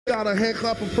God a hand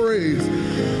clap of praise.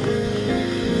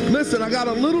 Listen, I got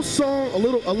a little song, a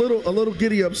little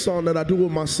giddy up song that I do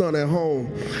with my son at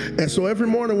home. And so every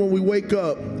morning when we wake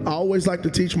up, I always like to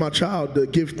teach my child to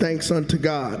give thanks unto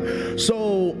God.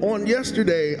 So on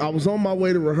yesterday, I was on my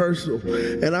way to rehearsal,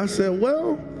 and I said,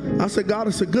 God,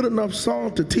 it's a good enough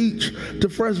song to teach to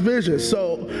Fresh Vision.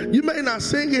 So you may not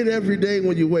sing it every day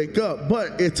when you wake up,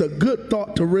 but it's a good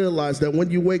thought to realize that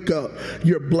when you wake up,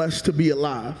 you're blessed to be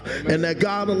alive. And that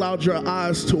God allowed your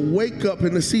eyes to wake up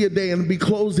and to see a day and be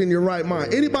closed in your right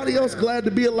mind. Anybody else glad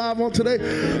to be alive on today?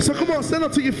 So come on, stand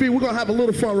up to your feet. We're going to have a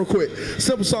little fun real quick.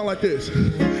 Simple song like this.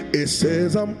 It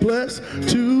says, I'm blessed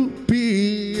to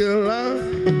be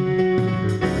alive.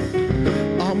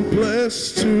 I'm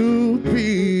blessed to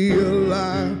be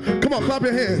alive. Come on, clap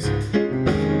your hands.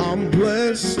 I'm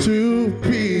blessed to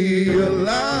be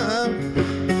alive.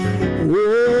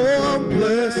 Oh, I'm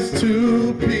blessed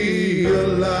to be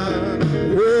alive.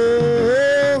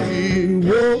 Oh, he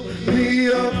woke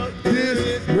me up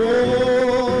this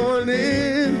morning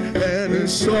and it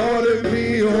started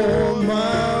me on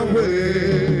my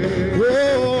way.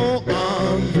 Oh,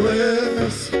 I'm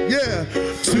blessed, yeah,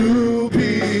 to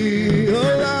be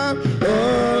alive,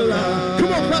 alive.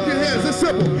 Come on, clap your hands, it's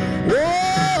simple.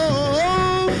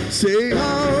 Oh, say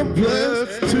I'm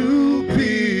blessed to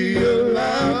be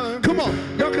alive. Come on,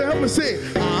 y'all can help me sing.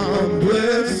 I'm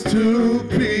blessed to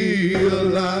be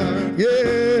alive,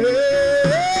 yeah.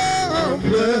 I'm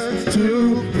blessed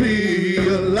to be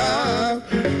alive.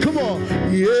 Come on,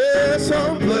 yes,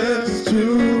 I'm blessed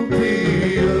to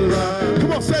be alive.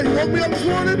 Come on, say, he woke me up this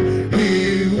morning.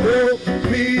 He woke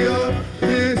me up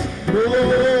this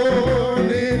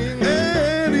morning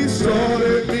and he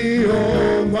started me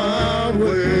on my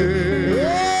way. Oh,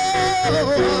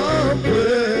 I'm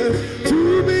blessed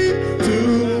to be.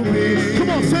 Come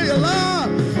on, say alive,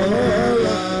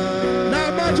 alive.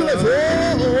 Now modulate.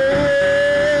 Oh,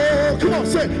 come on,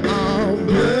 say, I'm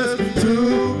blessed to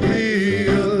be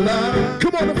alive.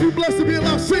 Come on, if you're blessed to be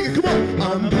alive, sing it. Come on,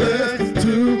 I'm blessed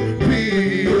to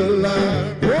be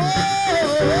alive. Oh,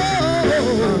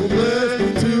 I'm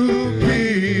blessed to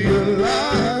be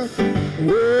alive.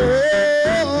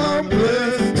 Oh, I'm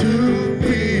blessed to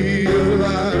be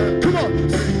alive. Come on,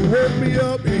 he woke me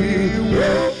up. He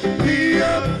woke me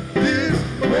up this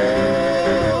morning.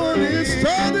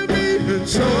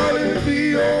 Started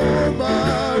me on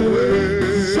my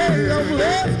way. Say I'm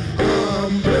blessed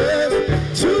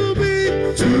to be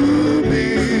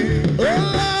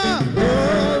alive,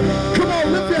 alive. Come on,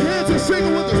 lift your hands and sing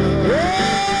it with us.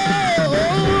 Oh,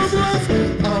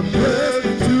 I'm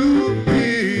blessed to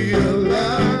be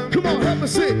alive. Come on, help me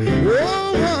sing. Oh,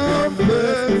 I'm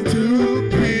blessed to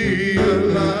be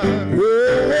alive. Oh,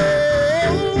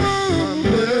 I'm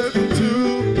blessed to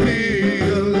be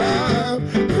alive.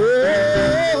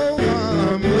 Oh,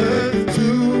 I'm blessed to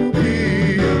be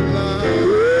alive.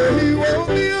 Oh, he woke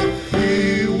me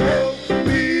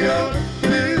up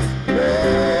this morning.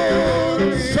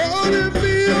 Started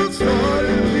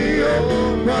me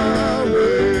on my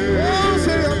way. Oh,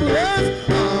 say I'm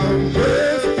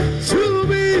blessed to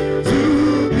be.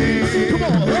 Come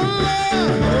on,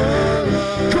 alive.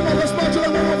 Come on, let's march it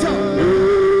one more time.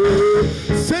 Oh,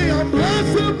 say I'm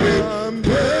blessed to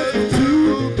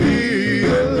be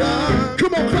alive.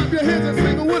 Come on, clap your hands and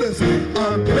sing it with us.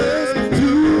 I'm blessed to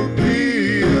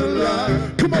be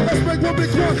alive. Come on, let's make one big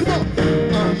choir. Come on.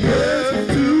 I'm blessed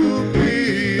to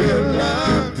be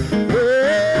alive. Oh,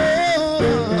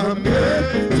 I'm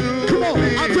blessed to. Come on,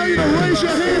 I tell you to raise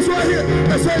your hands right here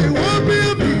and say, you woke me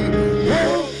up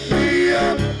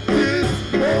this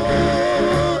morning.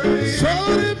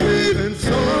 Started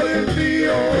me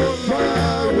on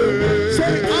my way.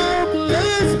 Say, I'm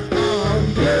blessed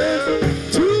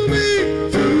to be.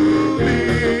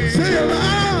 Say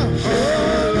alive.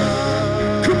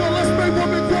 Come on, let's make one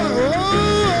big choir.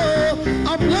 Oh,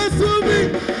 I'm blessed to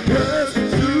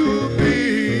be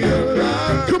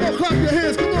alive. Come on, clap your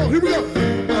hands. Come on, here we go.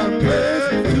 I'm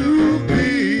blessed to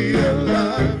be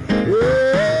alive.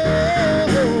 Oh,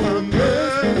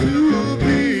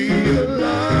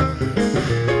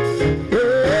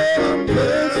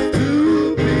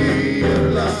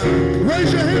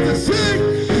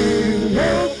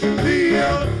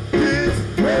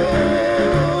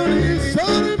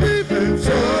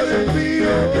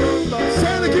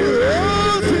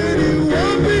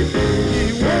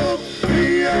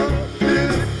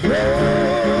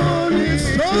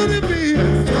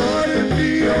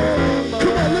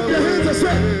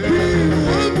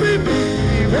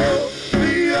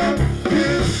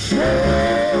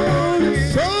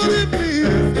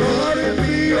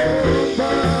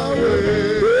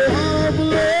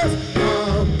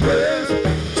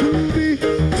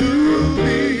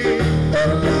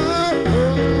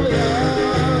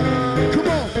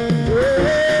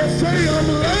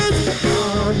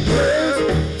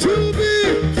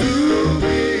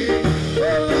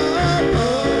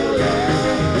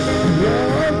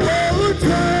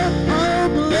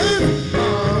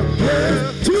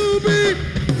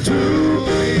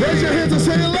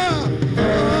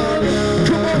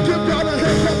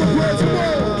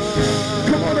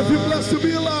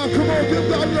 Give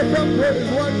God your best praise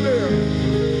right there.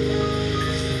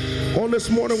 On this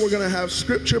morning, we're going to have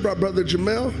scripture by Brother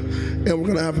Jamel, and we're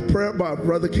going to have a prayer by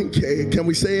Brother Kincaid. Can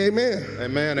we say amen?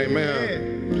 Amen,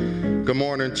 amen. Good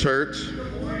morning, church.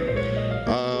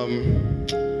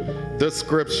 This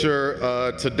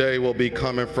scripture today will be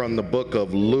coming from the book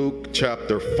of Luke,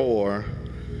 chapter 4,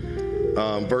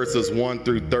 verses 1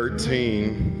 through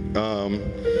 13.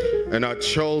 And I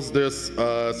chose this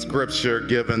scripture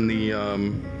given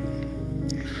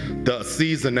the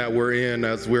season that we're in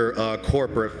as we're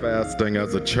corporate fasting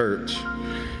as a church.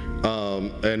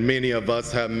 And many of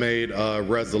us have made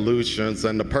resolutions,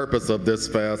 and the purpose of this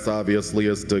fast obviously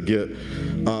is to get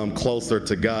closer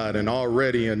to God. And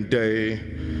already in day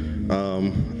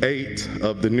 8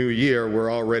 of the new year,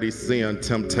 we're already seeing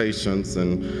temptations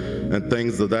and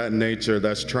things of that nature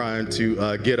that's trying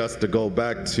to get us to go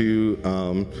back to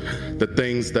the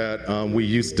things that we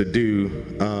used to do.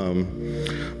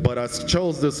 But I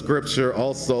chose this scripture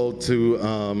also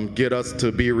to get us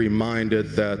to be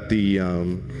reminded that the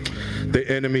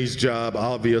enemy's job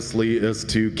obviously is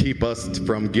to keep us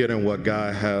from getting what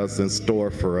God has in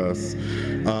store for us.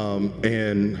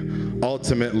 And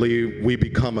ultimately, we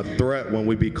become a threat when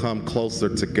we become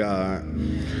closer to God.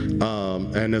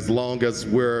 And as long as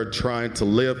we're trying to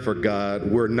live for God,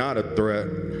 we're not a threat.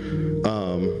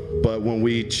 But when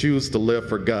we choose to live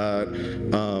for God,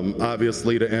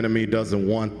 obviously the enemy doesn't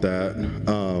want that.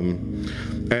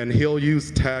 And he'll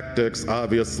use tactics,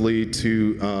 obviously,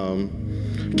 to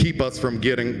keep us from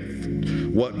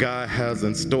getting what God has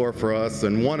in store for us.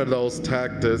 And one of those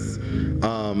tactics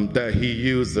that he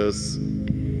uses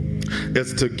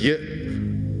is to get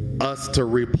us to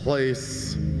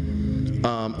replace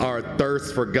our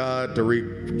thirst for God,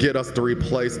 to get us to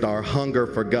replace our hunger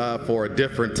for God for a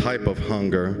different type of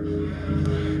hunger.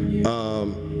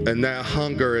 And that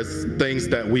hunger is things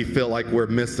that we feel like we're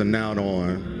missing out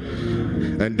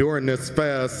on. And during this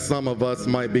fast, some of us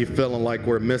might be feeling like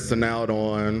we're missing out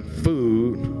on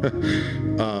food,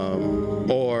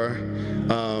 or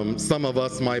some of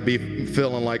us might be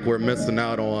feeling like we're missing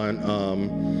out on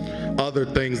other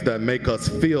things that make us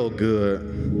feel good.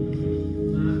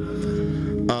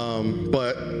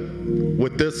 But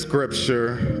with this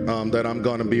scripture that I'm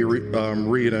going to be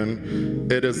reading,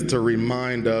 it is to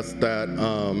remind us that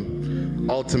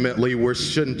ultimately we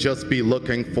shouldn't just be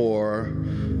looking for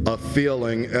a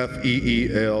feeling,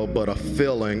 F-E-E-L, but a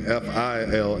filling,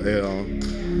 F-I-L-L.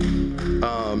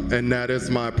 And that is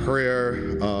my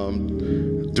prayer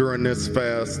during this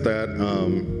fast, that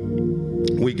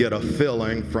we get a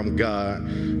filling from God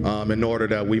in order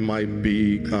that we might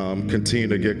be continue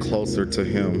to get closer to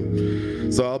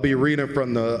Him. So I'll be reading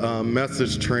from the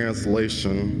Message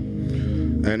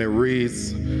translation, and it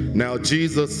reads, "Now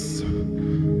Jesus,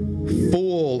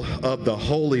 full of the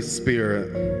Holy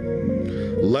Spirit,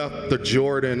 left the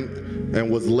Jordan and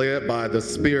was led by the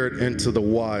Spirit into the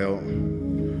wild.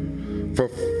 For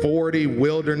 40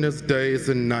 wilderness days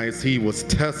and nights he was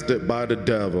tested by the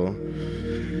devil.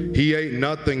 He ate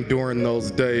nothing during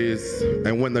those days,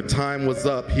 and when the time was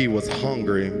up, he was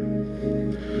hungry.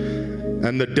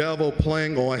 And the devil,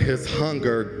 playing on his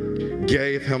hunger,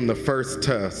 gave him the first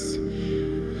test.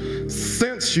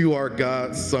 'Since you are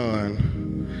God's son,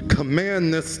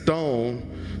 command this stone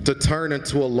to turn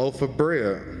into a loaf of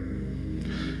bread.'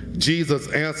 Jesus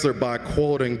answered by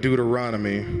quoting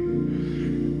Deuteronomy,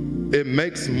 'It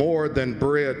makes more than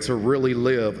bread to really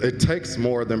live. It takes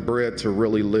more than bread to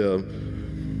really live.'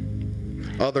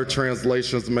 Other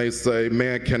translations may say,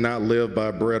 'Man cannot live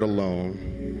by bread alone.'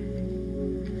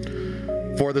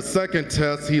 For the second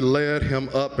test, he led him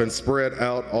up and spread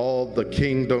out all the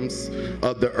kingdoms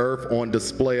of the earth on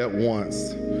display at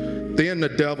once. Then the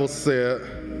devil said,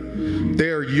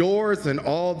 'They're yours in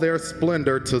all their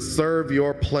splendor to serve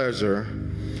your pleasure.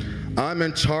 I'm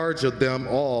in charge of them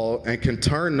all and can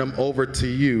turn them over to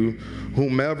you,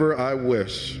 whomever I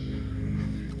wish.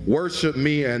 Worship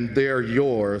me and they're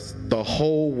yours, the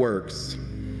whole works.'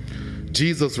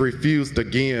 Jesus refused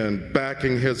again,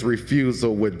 backing his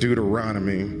refusal with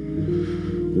Deuteronomy.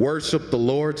 'Worship the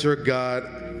Lord your God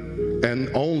and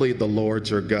only the Lord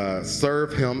your God.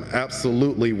 Serve him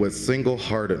absolutely with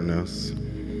single-heartedness.'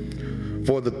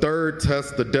 For the third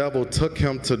test, the devil took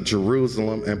him to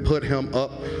Jerusalem and put him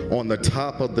up on the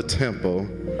top of the temple.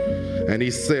 And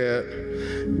he said,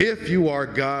 'If you are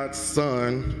God's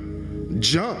son,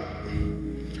 jump.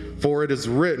 For it is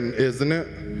written, isn't it,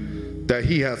 that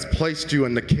he has placed you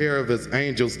in the care of his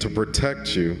angels to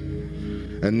protect you.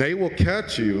 And they will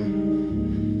catch you.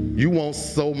 You won't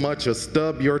so much as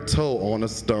stub your toe on a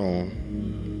stone.'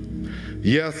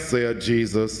 'Yes,' said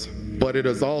Jesus, 'but it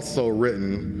is also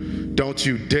written, Don't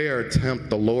you dare tempt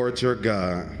the Lord your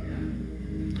God.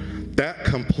 That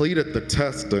completed the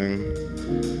testing.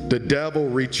 The devil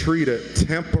retreated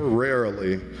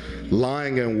temporarily,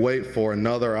 lying in wait for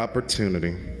another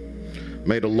opportunity.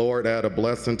 May the Lord add a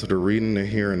blessing to the reading and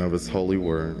hearing of his holy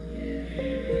word.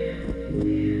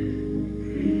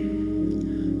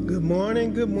 Good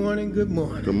morning, good morning, good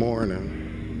morning. Good morning.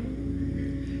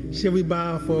 Shall we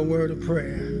bow for a word of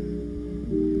prayer?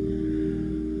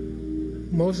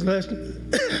 Most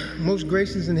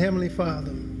gracious and heavenly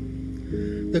Father,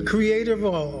 the creator of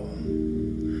all,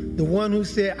 the one who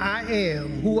said, I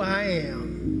am who I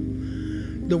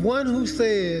am, the one who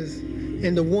says,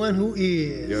 and the one who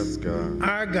is, Yes, God.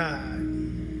 Our God,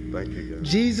 Thank you, God.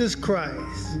 Jesus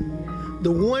Christ,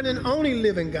 the one and only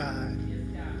living God,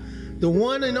 the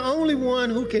one and only one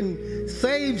who can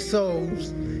save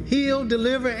souls, heal,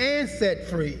 deliver, and set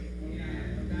free,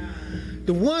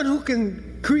 the one who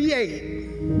can create,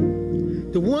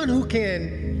 the one who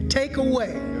can take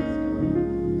away.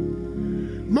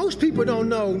 Most people don't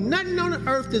know nothing on the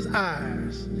earth is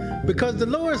ours, because the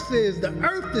Lord says the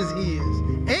earth is his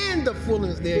and the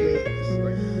fullness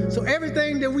thereof. So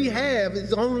everything that we have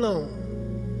is on loan.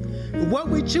 And what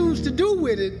we choose to do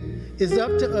with it is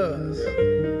up to us.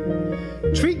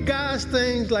 Treat God's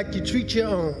things like you treat your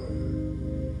own,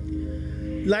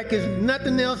 like it's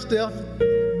nothing else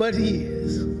but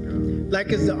his,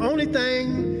 like it's the only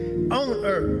thing on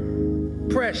earth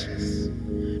precious.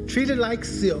 Treat it like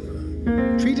silver.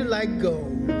 Treat it like gold,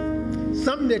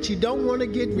 something that you don't want to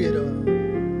get rid of.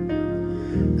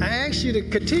 I ask you to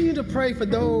continue to pray for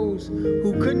those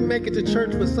who couldn't make it to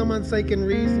church for some unsacred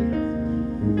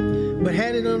reason, but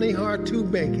had it on their heart to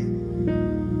make it.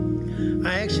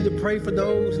 I ask you to pray for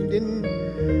those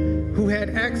who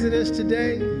had accidents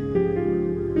today.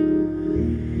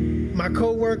 My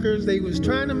co-workers, they was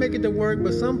trying to make it to work,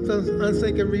 but some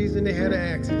unsacred reason they had an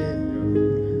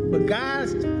accident. But God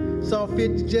saw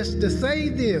fit just to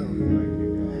save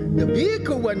them. The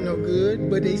vehicle wasn't no good,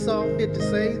 but they saw fit to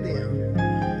save them.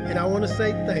 And I want to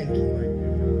say thank you,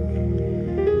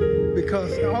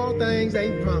 because all things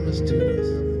ain't promised to us.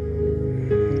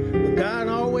 But God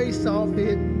always saw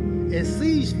fit and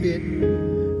sees fit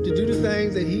to do the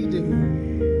things that he do,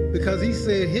 because he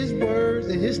said his words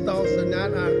and his thoughts are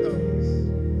not our thoughts.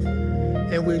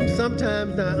 And we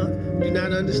sometimes do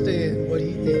not understand what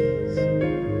he thinks.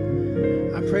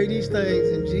 I pray these things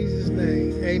in Jesus'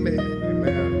 name. Amen.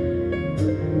 Amen.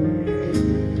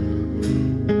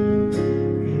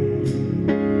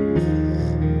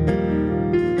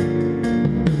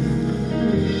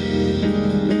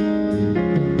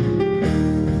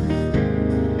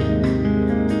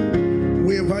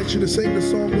 We invite you to sing the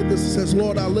song with us. It says,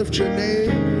 Lord, I lift your name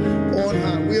on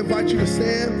high. We invite you to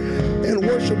stand and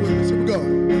worship with us. Here we go.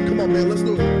 Come on, man. Let's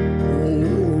do it.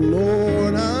 Oh,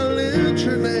 Lord, I lift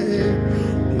your name.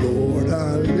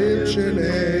 I lift your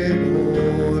name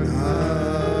on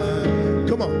high.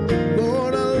 Come on.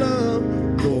 Lord, I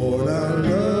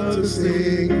love to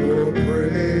sing your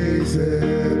praises.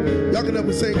 Y'all can help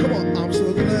me sing. Come on. I'm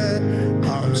so glad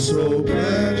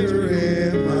you're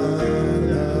in my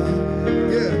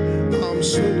life. Yeah. I'm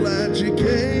so glad you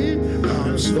came.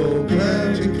 I'm so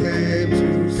glad you came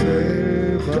to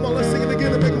save. Come on, let's sing it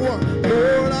again and make it one.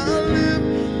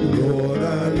 Lord,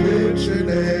 I lift your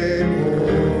name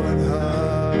on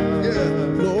high.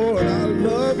 Lord, I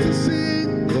love to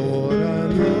sing. Lord, I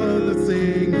love to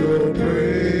sing your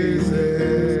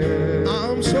praises.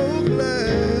 I'm so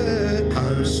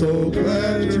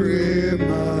glad you're in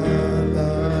my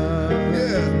life.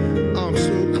 Yeah, I'm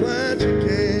so glad you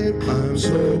came. I'm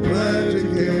so glad you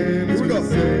came. Here we go.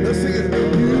 Let's sing it.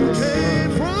 You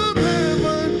came from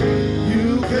heaven.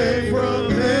 You came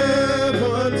from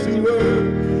heaven to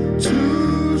earth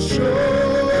to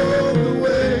show the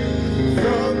way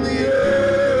from the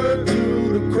earth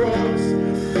to the cross.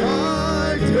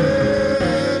 I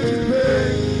did you pay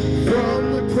from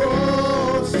the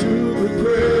cross to the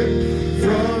grave,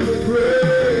 from the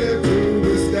grave to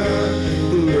the sky.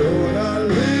 Lord, I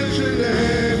lift your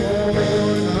name on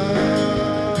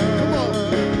high. Come on,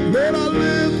 Lord,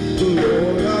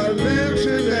 I lift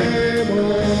your name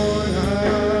on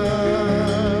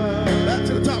high. Back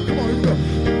to the top. Come on, here we go.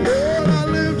 Lord, I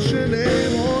lift your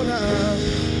name on high.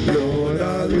 Lord,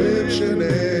 I lift your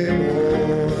name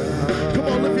on high. Come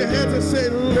on, lift your hands and say,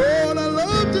 Lord, I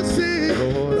love to sing.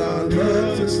 Lord, I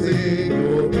love to sing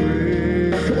your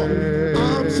praise. Come on.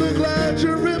 I'm so glad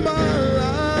you're in my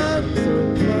life.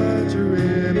 So glad you're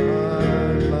in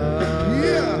my life.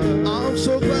 Yeah, I'm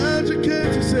so glad you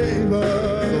came to save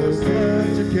us. So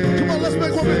glad you came. Come on, let's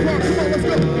make one big part. Come on, let's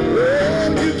go. Oh,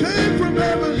 you came from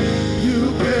heaven.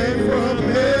 You came from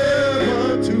heaven.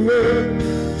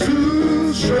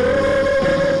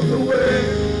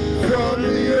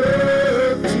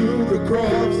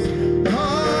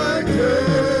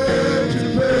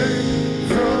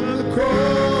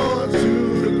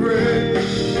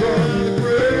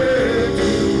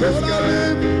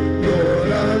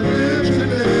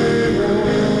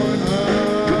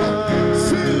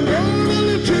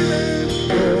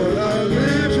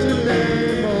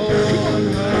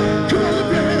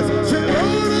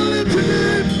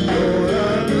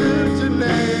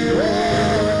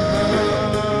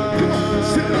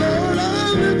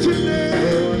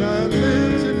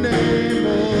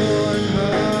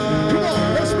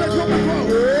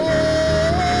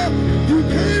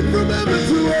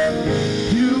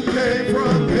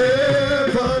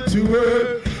 to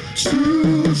earth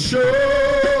to show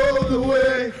the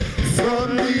way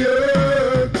from the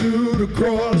earth to the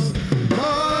cross.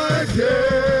 My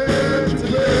debt to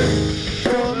pay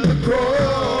from the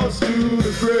cross to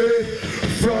the grave,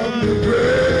 from the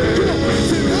grave. Come on,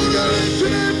 sing, Lord, I lift your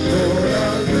name. Lord,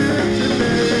 I lift your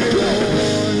name.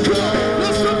 Come on,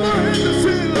 let's lift our hands and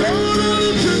sing, Lord, I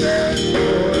lift your name.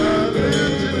 Lord, I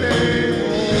lift your name.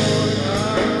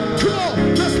 Come on,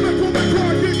 let's make one more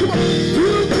cry again. Come on.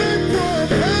 You came from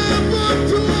heaven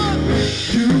to earth.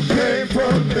 You came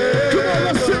from heaven. Come on,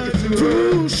 let's sing it. To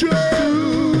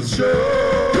show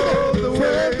the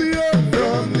way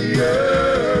from the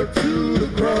earth to the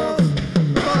cross.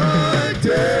 My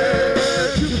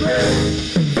debt to pay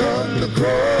from the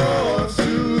cross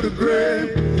to the grave,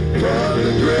 from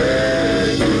the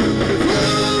grave to the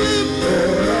grave.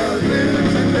 Lord, I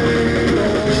lift your name,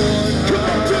 Lord. Come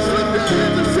on, just lift your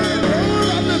hands and say, Lord,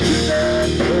 I lift your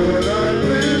name. Lord, I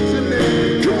lift your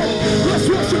name. Come on, let's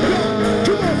worship God.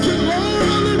 Come on, say, Lord,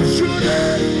 I lift your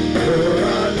name. Lord,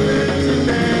 I lift your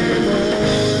name, Lord.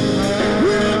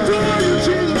 We adore you,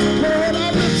 Jesus. Lord, I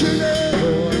lift your name.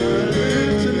 Lord, I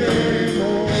lift your name,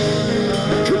 Lord.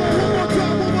 Come on,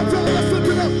 one more time, let's lift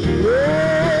it up.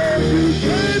 Lord, you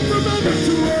came from heaven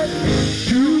to earth.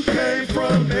 You came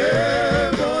from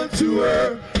heaven to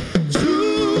earth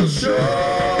to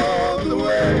show the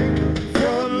way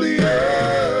from the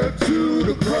earth to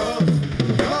the cross.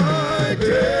 My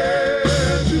debt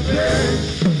to pay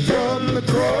from the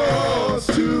cross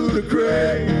to the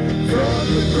grave, from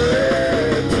the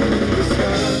grave to the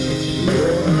sky.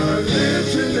 Lord, I lift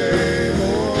your name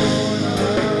on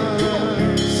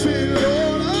high. Say,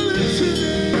 Lord, I lift your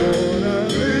name. Lord, I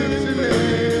lift your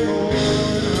name on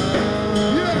high.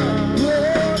 Yeah,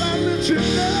 Lord, I lift your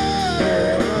name.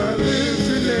 Lord, I lift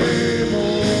your name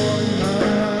on high.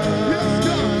 Yes,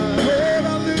 God. Lord,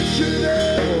 I lift your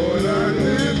name. Lord, I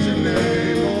lift your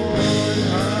name on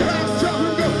high. Last time we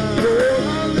go. Lord,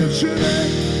 I lift your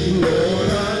name. Lord,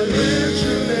 I lift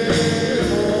your name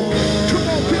on high. Come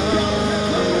on, get down.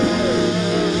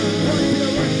 Right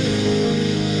here, right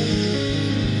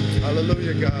here.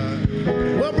 Hallelujah, God.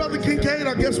 Well, Brother Kincaid,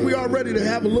 I guess we are ready to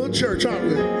have a little church, aren't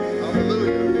we?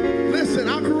 Hallelujah. Listen,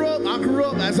 I grew up,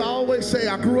 as I always say,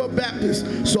 I grew up Baptist,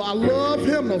 so I love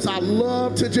hymnals. I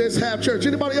love to just have church.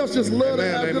 Anybody else just love to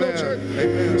have good old church?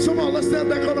 Amen. Come on, let's stand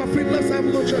back on our feet. Let's have a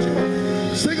little church. Come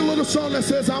on. Sing a little song that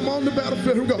says, I'm on the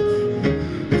battlefield. Here we go.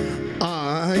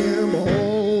 I am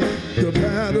on the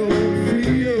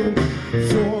battlefield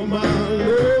for my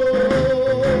Lord.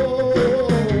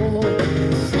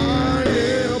 I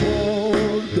am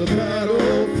on the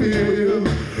battlefield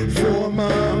for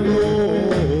my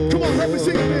Lord. Come on, help me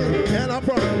sing it, man. And I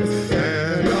promise.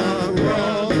 And I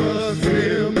promise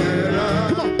him that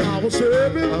come on, I will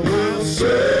serve him. I will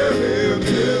serve him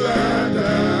till I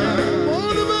die. I'm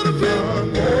on the battlefield.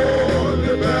 I'm on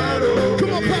the battlefield.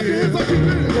 Come on, clap your hands like you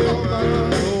mean it. Come on.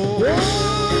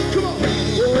 Oh, come on.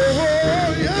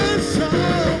 Oh, yes,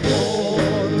 I'm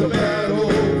on the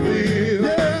battlefield,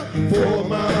 yeah, for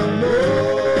my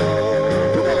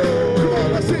Lord. Come on,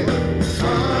 let's sing. I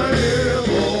am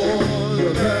on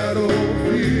the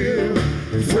battlefield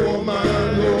for my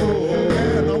Lord.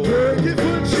 And I'm working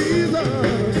for Jesus.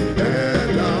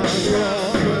 And I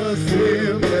promise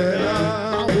him that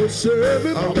I will serve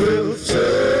him. I will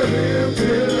serve him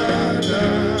till I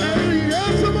die. And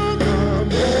yes, I'm on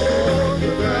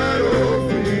the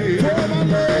battlefield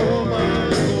for my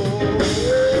Lord.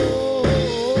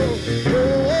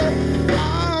 I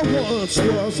once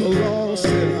was a lost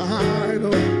and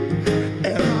idol,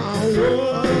 and I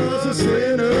was a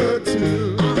sinner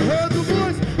too. I heard the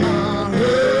voice of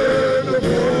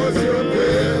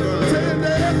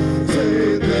heaven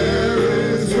say there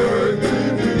is work to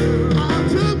do. I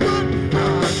took the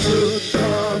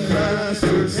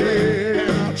master's hand,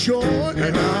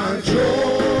 and I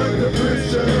joined the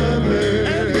Christian band.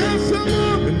 And yes, I'm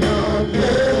on the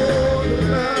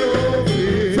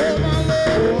battlefield for my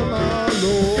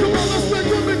Lord. Come on, let's make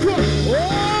one big cry.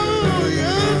 Oh,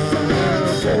 yes, I'm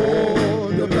on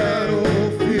the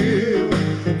battlefield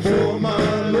for my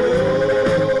Lord.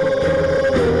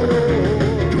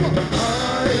 Come on. I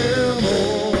am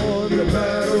on the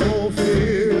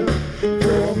battlefield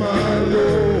for my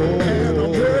Lord. And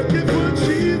I'm working for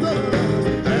Jesus.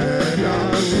 And I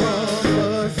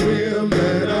promise him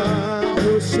that I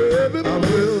will serve him. I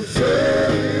will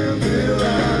serve him till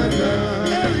I die.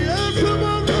 And yes, I'm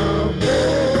on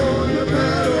the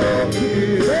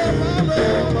battlefield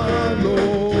for my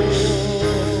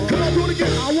Lord. Come on, do it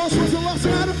again. I once was a lost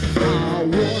sinner. I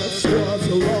once was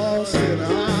a lost sinner.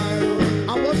 I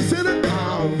was a sinner.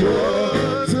 I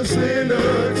was a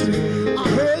sinner too.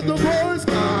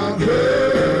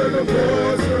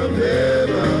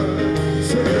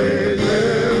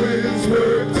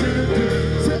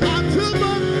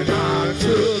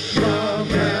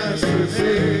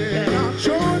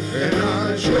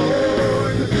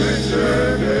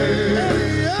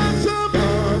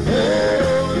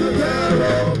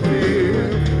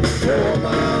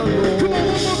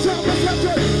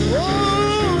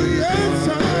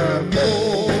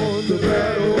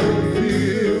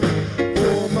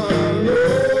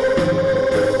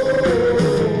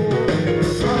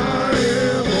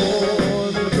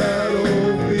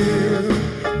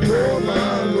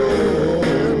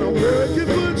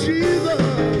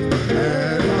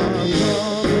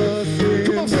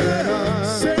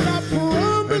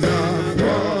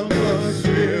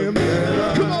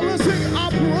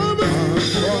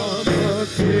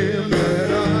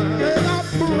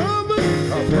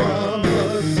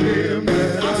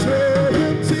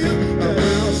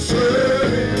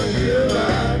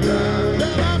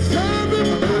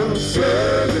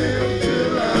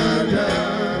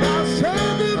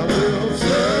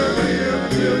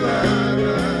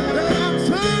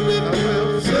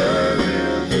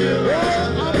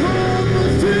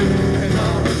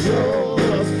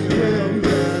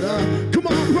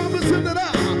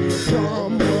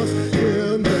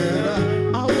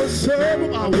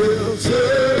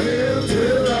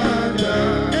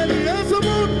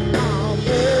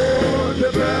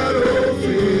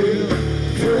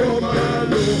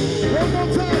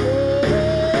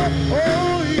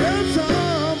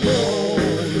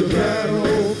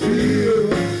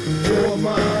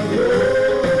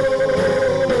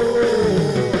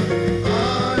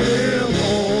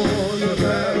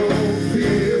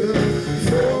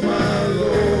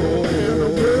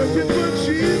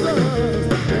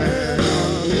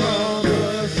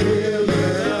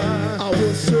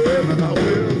 I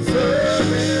will serve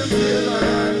him till I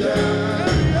die.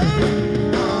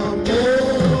 I'm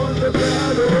on the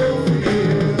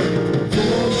battlefield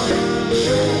for my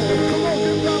Lord. Come on,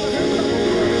 give God a hand.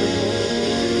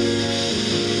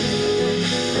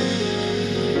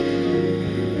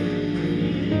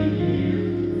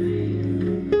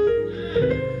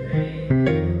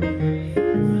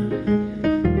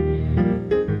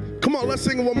 Come on, let's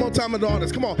sing it one more time with the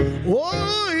artists. Come on.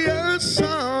 Oh, yes,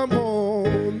 I'm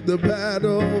on the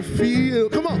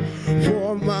battlefield. Come on.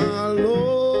 For my Lord.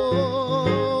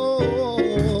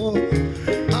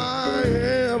 I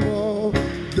am on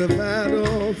the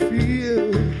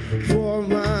battlefield for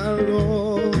my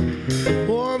Lord.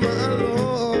 For my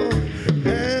Lord.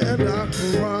 And I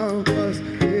promise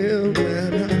him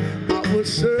that I would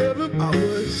serve him. I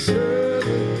would serve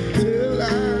him till I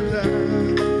die.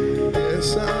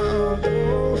 Yes, I'm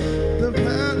on the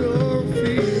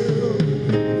battlefield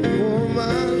for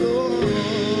my Lord.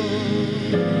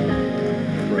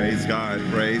 Praise God,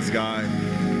 praise God.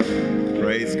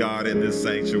 Praise God in this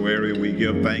sanctuary. We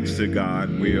give thanks to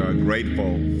God. We are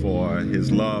grateful for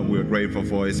his love. We're grateful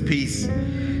for his peace.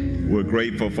 We're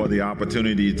grateful for the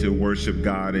opportunity to worship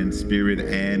God in spirit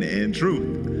and in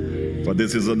truth. For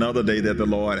this is another day that the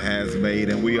Lord has made,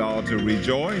 and we ought to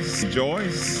rejoice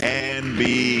and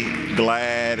be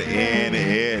glad in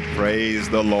it. Praise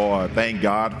the Lord. Thank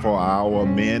God for our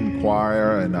men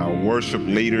choir and our worship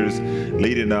leaders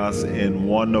leading us in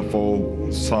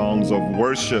wonderful songs of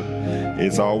worship.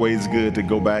 It's always good to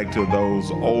go back to those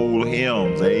old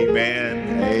hymns.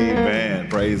 Amen. Amen.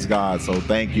 Praise God. So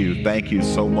thank you. Thank you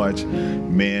so much,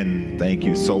 men. Thank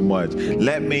you so much.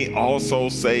 Let me also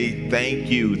say thank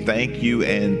you,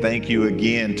 and thank you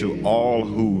again to all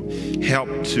who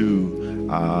helped to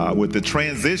with the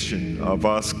transition of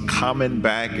us coming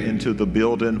back into the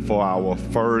building for our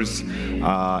first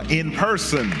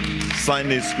in-person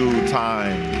Sunday school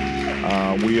time.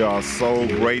 We are so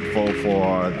grateful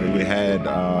for that. We had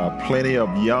plenty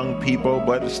of young people,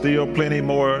 but still plenty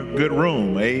more good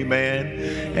room. Amen.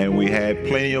 And we had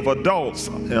plenty of adults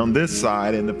on this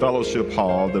side in the fellowship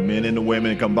hall, the men and the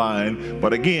women combined.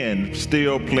 But again,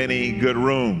 still plenty good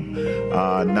room.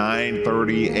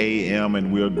 9:30 a.m.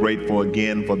 And we're grateful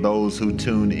again for those who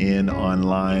tune in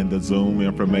online. The Zoom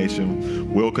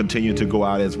information will continue to go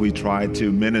out as we try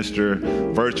to minister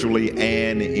virtually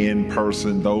and in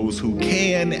person. Those who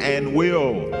can and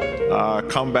will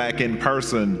come back in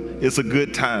person, it's a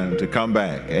good time to come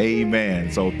back.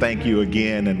 Amen. So thank you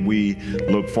again, and we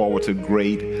look forward to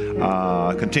great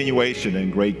continuation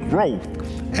and great growth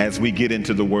as we get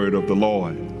into the word of the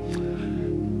Lord.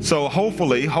 So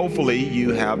hopefully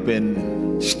you have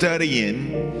been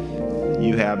studying,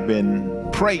 you have been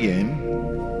praying,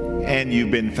 and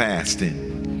you've been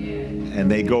fasting, and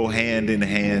they go hand in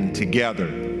hand together.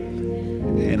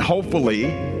 And hopefully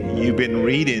you've been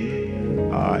reading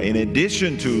in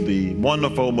addition to the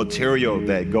wonderful material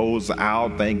that goes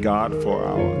out. Thank God for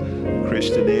our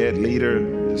Christian Ed leader,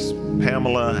 Ms.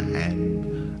 Pamela,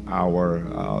 and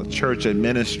our church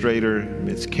administrator,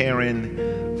 Ms.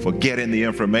 Karen, for getting the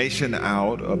information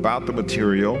out about the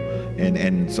material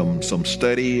and some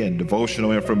study and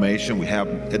devotional information. We have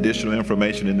additional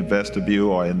information in the vestibule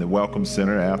or in the Welcome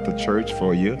Center after church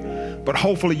for you. But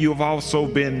hopefully you've also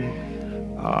been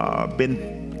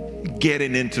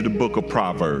getting into the book of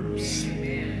Proverbs.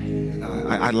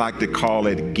 I like to call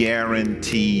it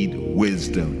guaranteed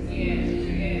wisdom.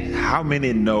 How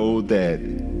many know that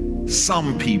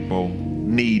some people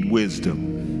need wisdom?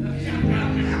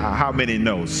 How many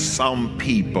know some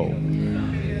people?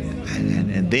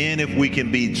 And then if we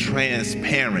can be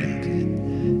transparent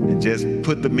and just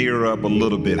put the mirror up a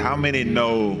little bit, how many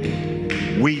know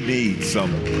we need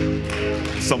some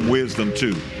wisdom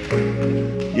too?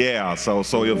 Yeah, so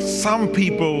if some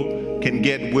people can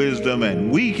get wisdom and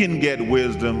we can get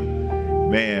wisdom,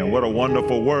 man, what a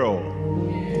wonderful world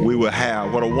we will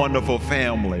have. What a wonderful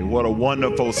family. What a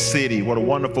wonderful city. What a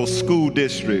wonderful school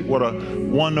district. What a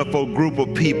wonderful group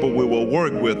of people we will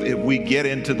work with if we get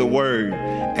into the Word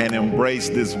and embrace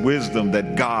this wisdom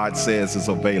that God says is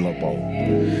available.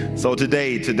 So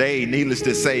today, needless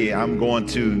to say, I'm going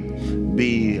to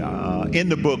be in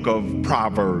the book of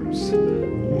Proverbs.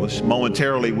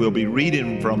 Momentarily, we'll be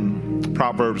reading from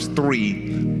Proverbs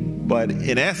 3. But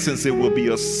in essence, it will be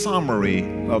a summary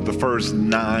of the first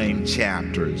 9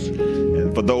 chapters.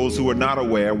 And for those who are not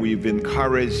aware, we've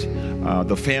encouraged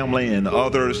the family and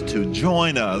others to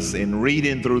join us in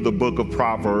reading through the book of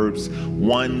Proverbs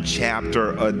 1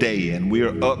 chapter a day. And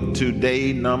we're up to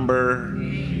day number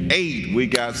 8. We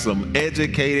got some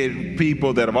educated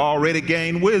people that have already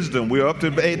gained wisdom. We're up to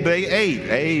day 8.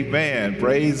 Amen.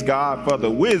 Praise God for the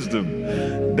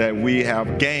wisdom that we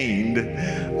have gained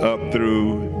up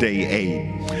through day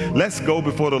 8. Let's go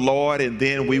before the Lord, and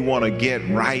then we want to get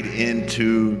right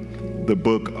into the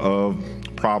book of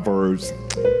Proverbs,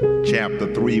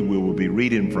 chapter 3, we will be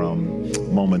reading from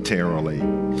momentarily.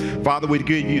 Father, we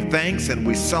give you thanks and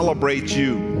we celebrate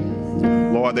you.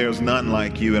 Lord, there's none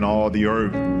like you in all the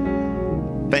earth.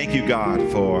 Thank you, God,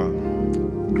 for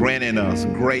granting us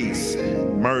grace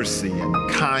and mercy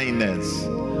and kindness,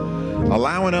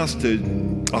 allowing us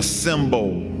to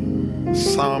assemble,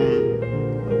 some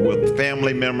with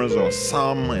family members or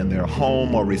some in their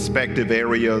home or respective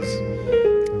areas.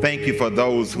 Thank you for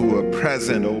those who are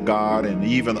present, oh God, and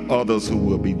even others who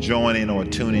will be joining or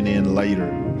tuning in later.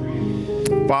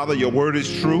 Father, your word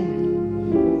is true.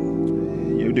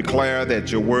 You declare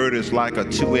that your word is like a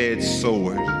two-edged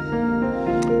sword.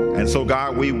 And so,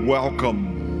 God, we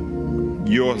welcome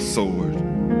your sword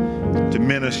to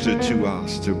minister to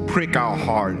us, to prick our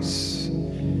hearts,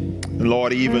 and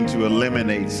Lord, even to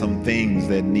eliminate some things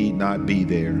that need not be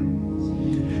there.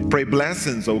 Pray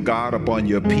blessings, oh God, upon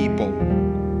your people,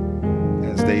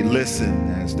 as they listen,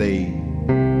 as they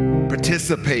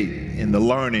participate in the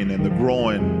learning and the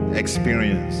growing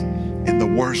experience in the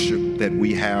worship that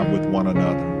we have with one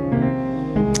another.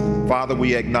 Father,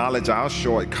 we acknowledge our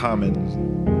shortcomings.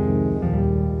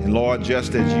 And Lord,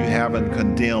 just as you haven't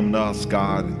condemned us,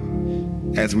 God,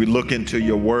 as we look into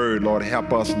your word, Lord,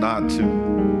 help us not to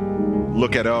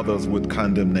look at others with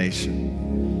condemnation,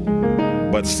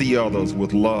 but see others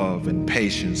with love and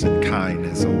patience and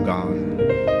kindness, oh God,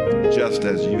 just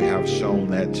as you have shown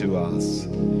that to us.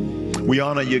 We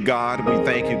honor you, God. We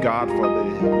thank you, God, for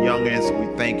the youngest. We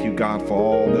thank you, God, for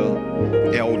all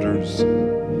the elders.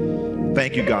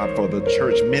 Thank you, God, for the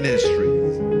church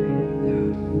ministries.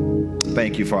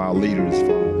 Thank you for our leaders,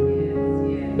 Father.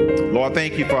 Lord,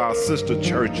 thank you for our sister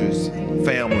churches,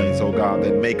 families, oh God,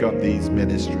 that make up these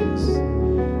ministries.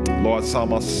 Lord,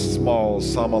 some are small,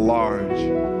 some are large,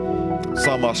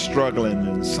 some are struggling,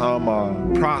 and some are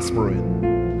prospering.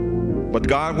 But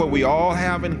God, what we all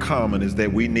have in common is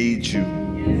that we need you.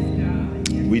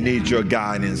 We need your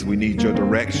guidance. We need your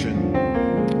direction.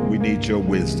 We need your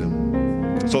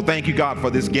wisdom. So thank you, God, for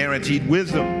this guaranteed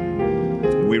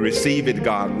wisdom. We receive it,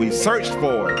 God. We searched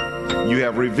for it. You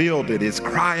have revealed it. It's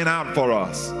crying out for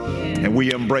us. And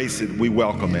we embrace it. We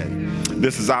welcome it.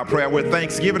 This is our prayer with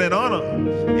thanksgiving and honor.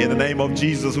 In the name of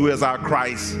Jesus, who is our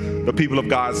Christ, the people of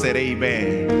God said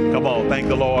amen. Come on, thank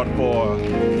the Lord for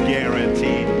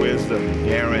guaranteed wisdom.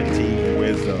 Guaranteed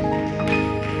wisdom.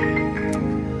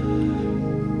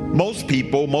 Most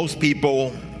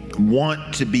people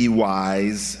want to be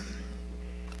wise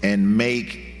and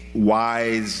make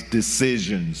wise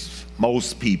decisions.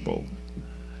 Most people.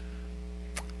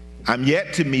 I'm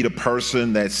yet to meet a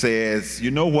person that says,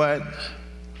 you know what?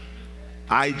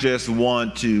 I just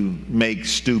want to make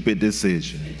stupid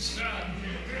decisions.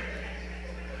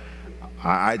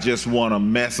 I just want to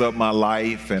mess up my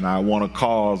life, and I want to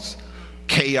cause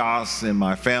chaos in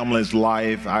my family's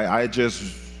life. I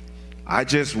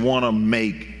just want to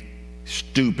make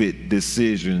stupid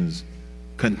decisions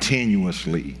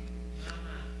continuously.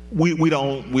 We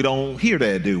don't hear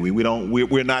that, do we?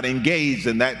 We're not engaged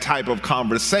in that type of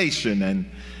conversation,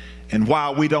 and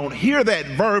while we don't hear that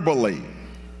verbally,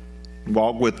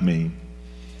 walk with me,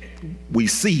 we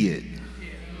see it.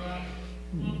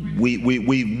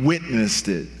 We witnessed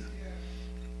it,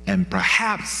 and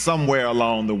perhaps somewhere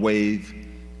along the way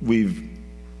we've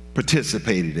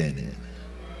participated in it.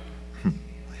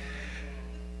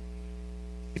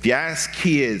 If you ask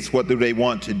kids what do they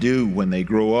want to do when they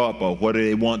grow up, or what do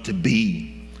they want to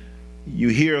be, you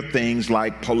hear things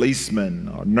like policeman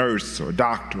or nurse or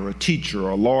doctor or teacher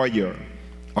or lawyer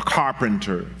or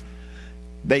carpenter.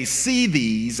 They see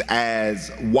these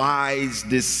as wise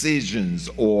decisions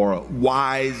or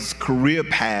wise career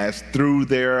paths through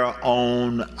their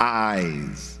own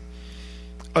eyes.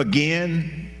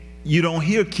 Again, you don't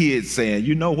hear kids saying,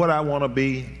 you know what I want to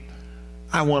be?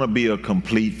 I want to be a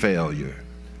complete failure.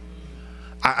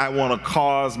 I want to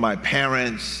cause my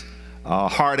parents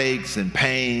heartaches and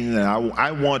pain, and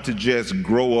I want to just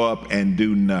grow up and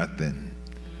do nothing.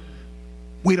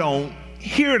 We don't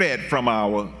hear that from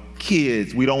our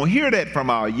kids. We don't hear that from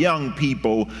our young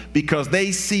people because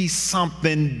they see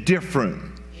something different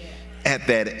at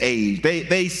that age.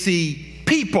 They see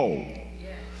people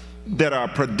that are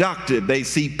productive. They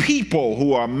see people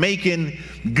who are making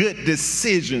good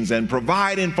decisions and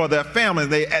providing for their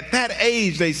families. At that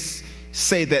age, they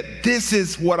say that this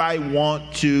is what I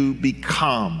want to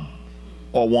become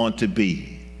or want to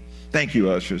be. Thank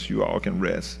you, ushers. You all can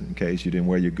rest in case you didn't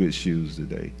wear your good shoes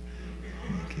today.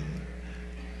 Okay.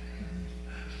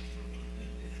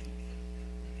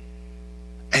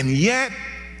 And yet,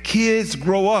 kids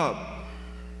grow up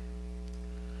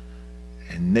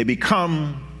and they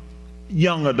become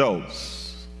young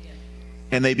adults,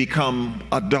 and they become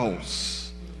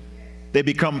adults. They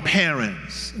become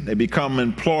parents, they become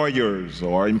employers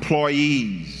or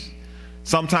employees.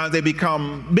 Sometimes they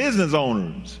become business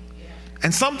owners.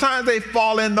 And sometimes they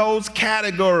fall in those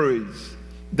categories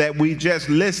that we just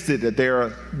listed, that they're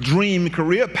a dream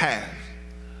career path.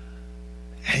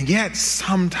 And yet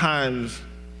sometimes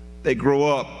they grow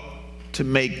up to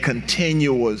make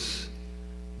continuous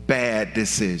bad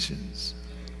decisions.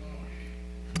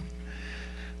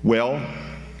 Well,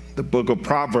 the book of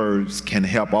Proverbs can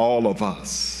help all of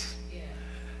us.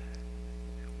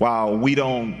 While we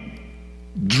don't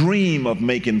dream of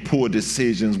making poor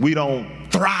decisions, we don't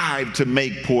thrive to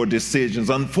make poor decisions,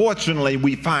 unfortunately,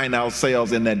 we find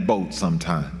ourselves in that boat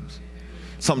sometimes.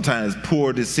 Sometimes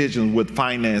poor decisions with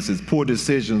finances, poor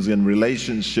decisions in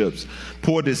relationships,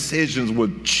 poor decisions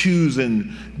with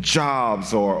choosing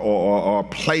jobs or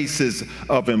places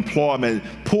of employment,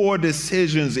 poor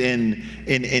decisions in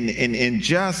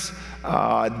just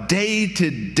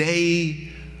day-to-day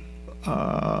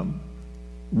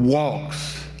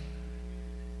walks.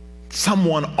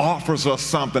 Someone offers us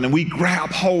something and we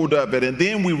grab hold of it and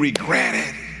then we regret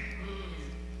it.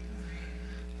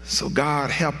 So God,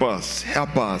 help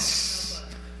us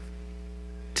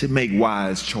to make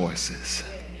wise choices.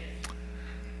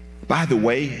 By the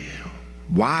way,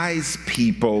 wise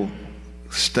people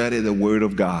study the Word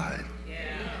of God.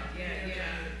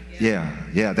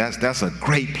 Yeah, that's a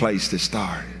great place to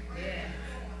start.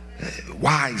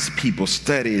 Wise people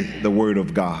study the Word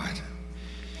of God.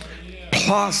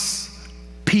 Plus,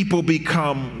 people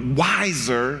become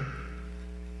wiser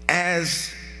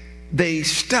as they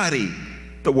study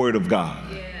the Word of God.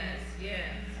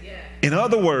 In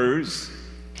other words,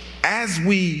 as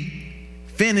we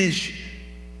finish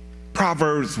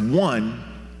Proverbs 1,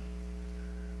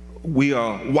 we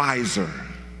are wiser.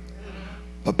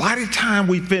 But by the time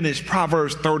we finish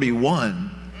Proverbs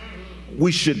 31,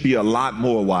 we should be a lot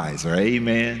more wiser.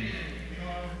 Amen.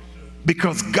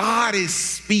 Because God is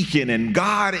speaking and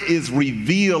God is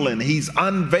revealing, He's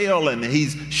unveiling,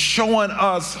 He's showing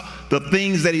us the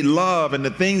things that He loves and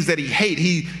the things that He hates.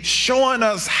 He's showing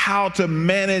us how to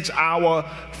manage our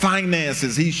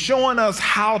finances. He's showing us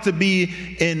how to be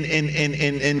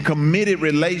in committed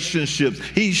relationships.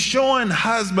 He's showing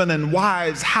husbands and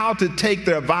wives how to take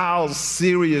their vows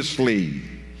seriously.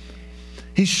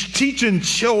 He's teaching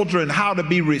children how to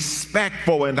be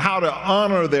respectful and how to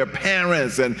honor their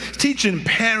parents, and teaching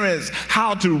parents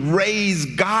how to raise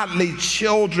godly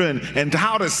children and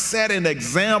how to set an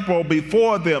example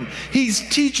before them. He's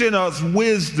teaching us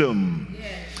wisdom.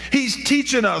 He's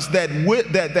teaching us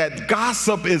that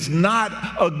gossip is not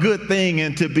a good thing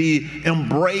and to be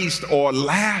embraced or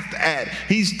laughed at.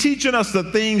 He's teaching us the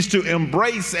things to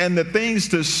embrace and the things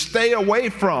to stay away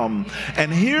from.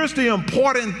 And here's the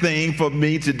important thing for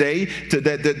me today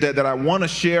that I want to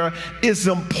share. It's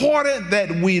important that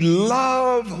we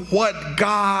love what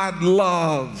God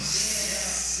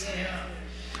loves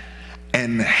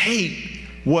and hate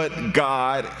what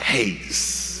God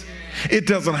hates. It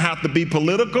doesn't have to be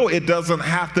political. It doesn't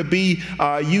have to be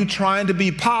you trying to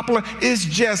be popular. It's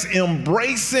just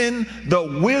embracing the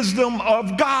wisdom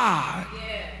of God.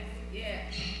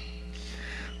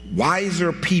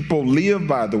 Wiser people live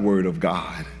by the Word of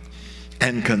God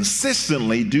and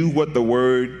consistently do what the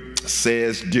Word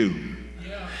says do.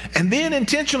 And then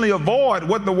intentionally avoid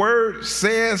what the Word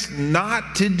says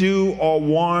not to do or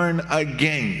warn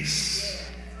against.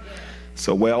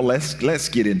 So, well, let's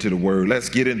get into the Word. Let's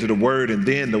get into the Word, and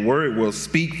then the Word will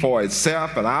speak for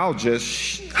itself, and I'll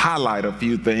just highlight a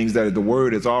few things that the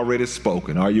Word has already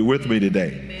spoken. Are you with me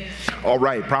today? Amen. All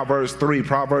right, Proverbs 3,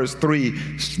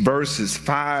 verses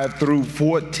 5 through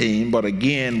 14, but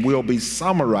again, we'll be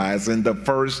summarizing the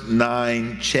first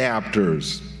 9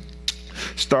 chapters.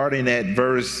 Starting at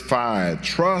verse 5,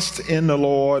 trust in the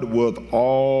Lord with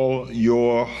all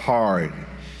your heart,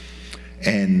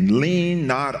 and lean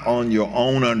not on your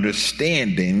own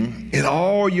understanding. In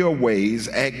all your ways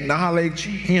acknowledge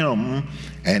Him,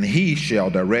 and He shall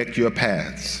direct your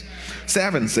paths.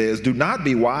 7 says, do not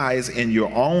be wise in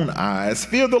your own eyes.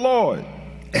 Fear the Lord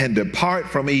and depart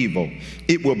from evil.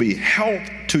 It will be health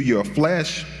to your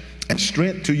flesh and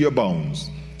strength to your bones.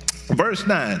 Verse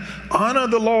 9, honor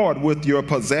the Lord with your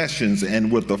possessions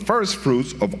and with the first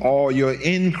fruits of all your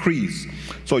increase.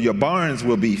 So your barns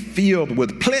will be filled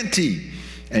with plenty,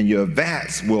 and your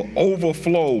vats will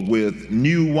overflow with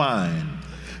new wine.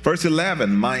 Verse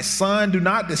 11, my son, do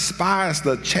not despise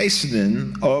the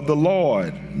chastening of the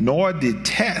Lord, nor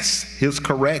detest his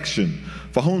correction.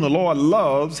 For whom the Lord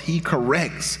loves, he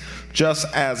corrects, just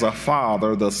as a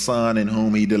father the son in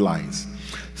whom he delights.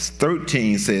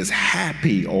 13 says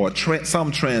happy, or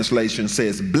some translation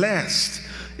says blessed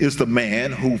is the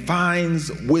man who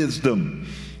finds wisdom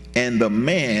and the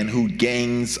man who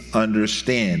gains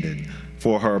understanding.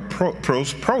 For her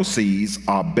proceeds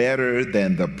are better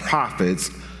than the profits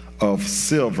of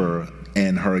silver,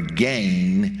 and her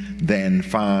gain than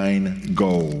fine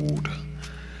gold.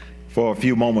 For a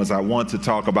few moments, I want to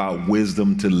talk about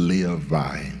wisdom to live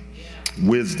by.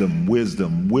 Wisdom,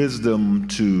 wisdom, wisdom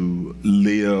to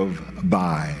live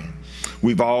by.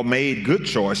 We've all made good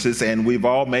choices, and we've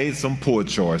all made some poor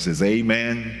choices.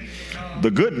 Amen. The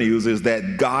good news is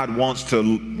that God wants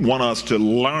us to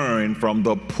learn from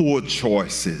the poor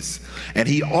choices, and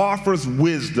he offers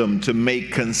wisdom to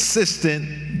make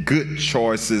consistent good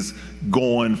choices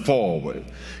going forward.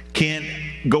 Can't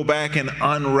go back and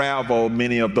unravel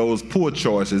many of those poor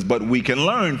choices, but we can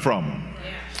learn from them.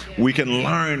 We can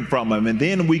learn from them, and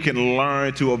then we can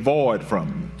learn to avoid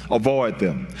them.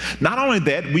 Not only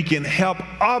that, we can help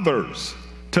others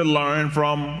to learn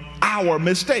from our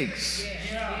mistakes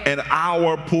and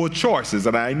our poor choices.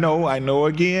 And I know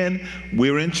again,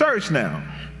 we're in church now.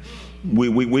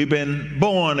 We've been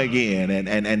born again,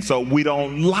 and so we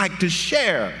don't like to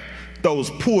share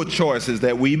those poor choices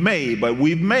that we made, but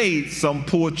we've made some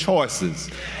poor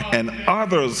choices, and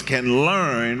others can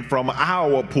learn from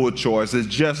our poor choices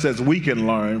just as we can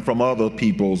learn from other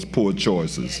people's poor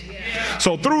choices.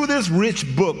 So through this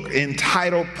rich book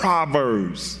entitled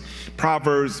Proverbs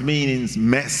means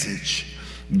message,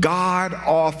 God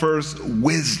offers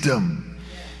wisdom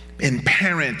in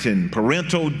parenting,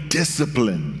 parental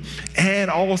discipline, and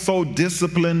also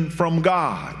discipline from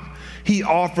God. He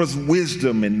offers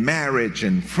wisdom in marriage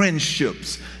and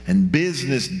friendships and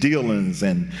business dealings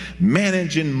and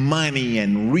managing money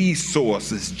and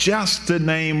resources, just to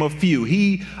name a few.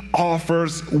 He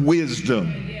offers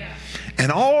wisdom. And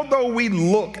although we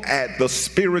look at the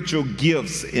spiritual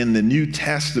gifts in the New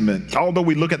Testament,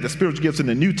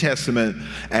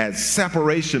 as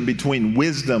separation between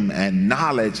wisdom and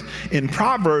knowledge, in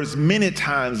Proverbs, many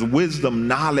times wisdom,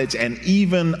 knowledge, and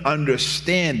even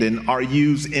understanding are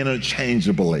used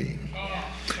interchangeably.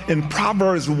 In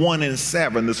Proverbs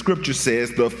 1:7, the scripture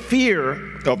says, the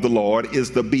fear of the Lord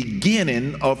is the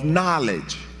beginning of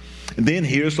knowledge. And then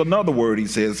here's another word. He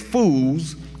says,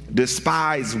 fools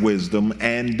despise wisdom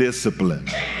and discipline.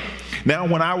 Now,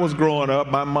 when I was growing up,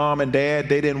 my mom and dad,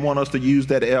 they didn't want us to use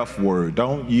that F word.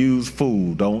 Don't use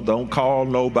fool. Don't call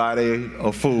nobody a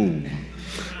fool.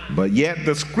 But yet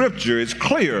the scripture is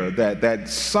clear that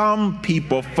some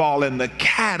people fall in the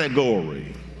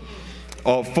category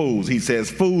of fools. He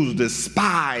says fools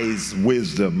despise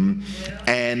wisdom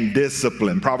and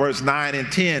discipline. Proverbs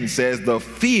 9:10 says the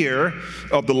fear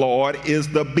of the Lord is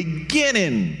the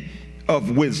beginning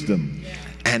of wisdom,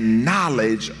 and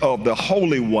knowledge of the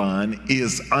Holy One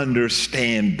is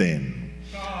understanding.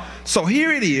 So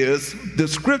here it is, the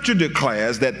scripture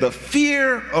declares that the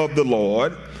fear of the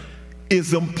Lord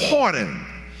is important,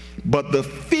 but the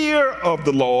fear of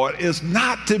the Lord is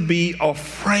not to be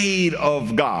afraid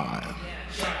of God.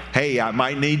 Hey, I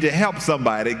might need to help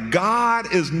somebody.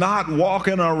 God is not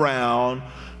walking around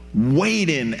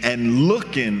waiting and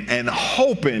looking and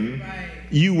hoping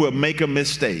you will make a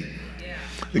mistake.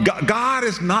 God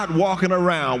is not walking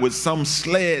around with some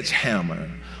sledgehammer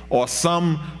or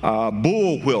some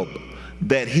bullwhip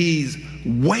that he's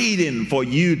waiting for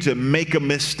you to make a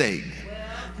mistake.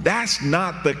 That's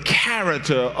not the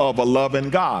character of a loving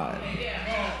God.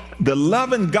 The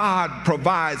loving God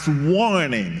provides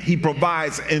warning, he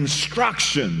provides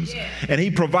instructions, and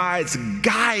he provides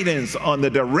guidance on the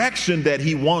direction that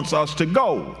he wants us to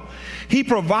go. He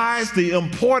provides the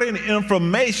important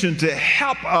information to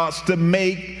help us to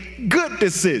make good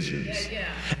decisions.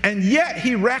 And yet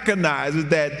he recognizes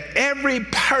that every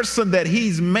person that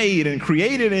he's made and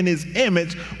created in his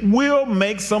image will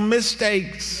make some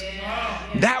mistakes.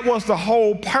 That was the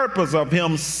whole purpose of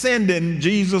him sending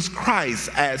Jesus Christ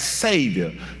as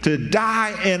Savior, to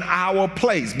die in our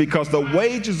place, because the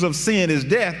wages of sin is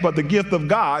death, but the gift of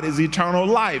God is eternal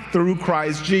life through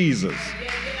Christ Jesus.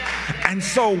 And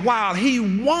so while he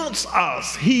wants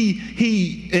us, he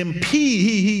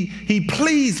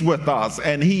pleads with us,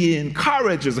 and he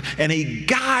encourages and he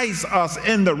guides us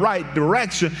in the right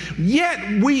direction,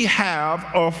 yet we have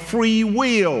a free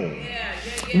will.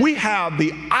 We have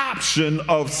the option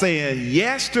of saying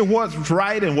yes to what's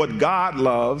right and what God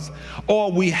loves, or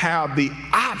we have the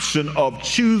option of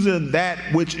choosing that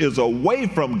which is away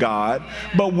from God,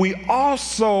 but we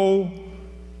also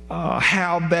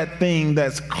have that thing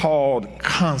that's called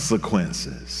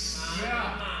consequences.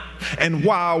 And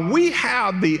while we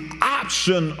have the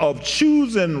option of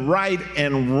choosing right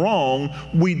and wrong,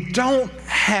 we don't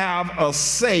have a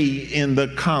say in the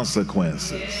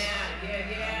consequences.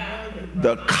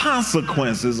 The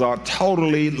consequences are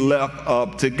totally left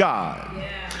up to God.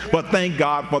 But thank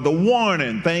God for the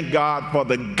warning. Thank God for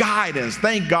the guidance.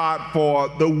 Thank God for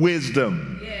the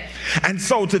wisdom. And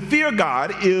so to fear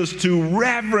God is to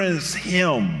reverence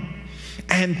him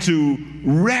and to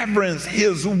reverence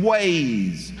his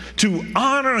ways, to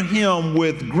honor him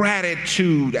with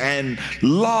gratitude and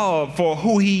love for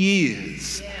who he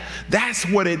is. That's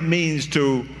what it means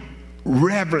to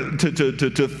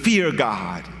to fear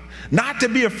God. Not to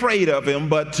be afraid of him,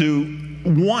 but to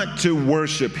want to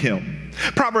worship him.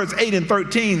 Proverbs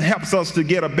 8:13 helps us to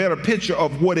get a better picture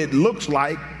of what it looks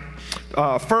like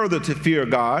further to fear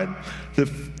God.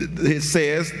 It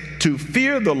says, to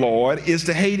fear the Lord is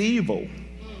to hate evil.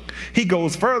 He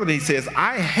goes further and he says,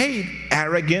 I hate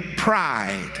arrogant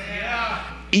pride,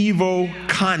 evil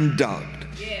conduct,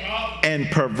 and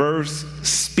perverse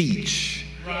speech.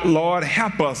 Lord,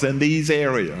 help us in these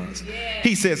areas.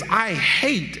 He says, I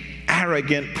hate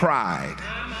arrogant pride,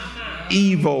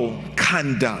 evil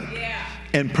conduct,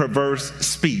 and perverse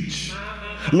speech.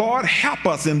 Lord, help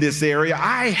us in this area.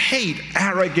 I hate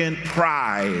arrogant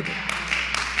pride,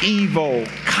 evil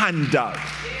conduct,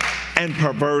 and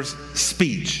perverse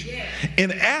speech.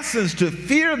 In essence, to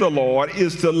fear the Lord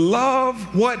is to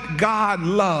love what God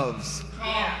loves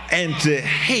and to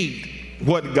hate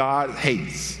what God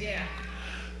hates.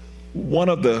 One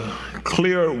of the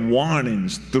clear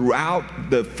warnings throughout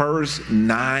the first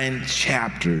 9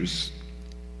 chapters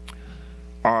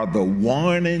are the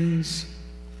warnings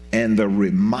and the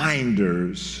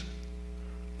reminders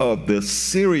of the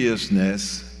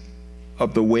seriousness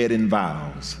of the wedding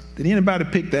vows. Did anybody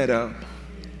pick that up?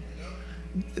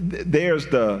 There's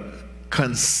the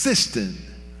consistent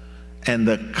and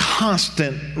the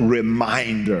constant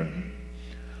reminder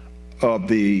of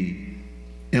the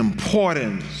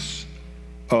importance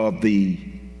of the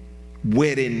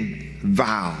wedding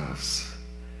vows.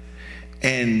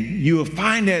 And you'll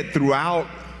find that throughout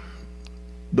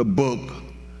the book.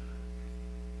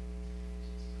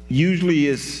 Usually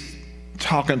it's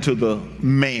talking to the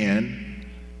man.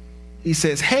 He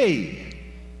says, hey,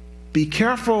 be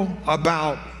careful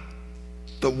about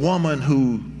the woman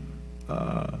who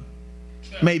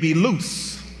may be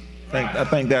loose. I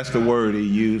think that's the word he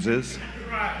uses.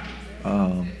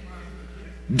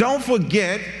 Don't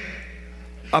forget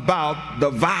about the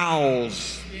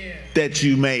vows that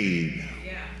you made.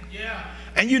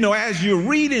 And you know, as you're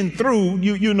reading through,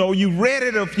 you know, you read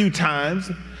it a few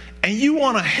times and you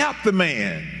want to help the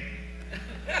man.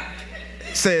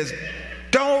 It says,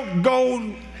 don't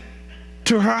go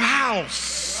to her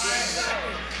house.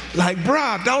 Like,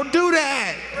 bruh, don't do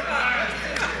that.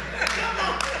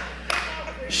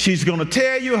 She's going to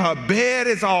tell you her bed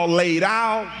is all laid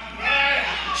out.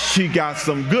 She got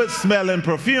some good smelling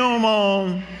perfume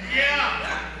on.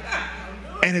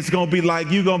 And it's going to be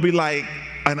like, you're going to be like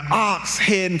an ox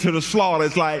heading to the slaughter.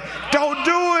 It's like, don't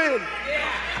do it.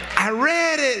 I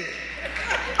read it.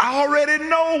 I already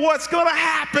know what's going to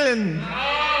happen.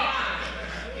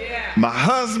 My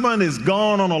husband is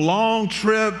gone on a long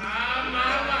trip.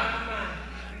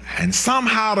 And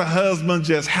somehow the husband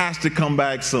just has to come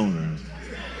back sooner.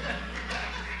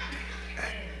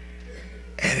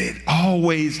 And it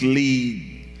always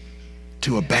leads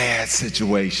to a bad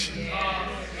situation.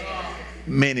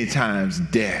 Many times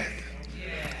death.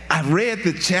 I've read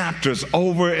the chapters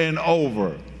over and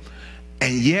over,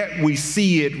 and yet we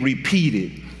see it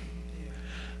repeated.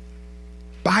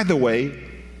 By the way,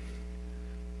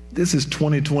 this is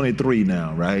 2023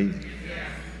 now, right?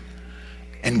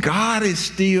 And God is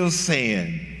still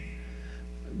saying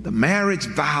the marriage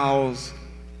vows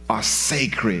are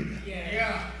sacred.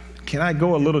 Can I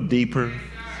go a little deeper?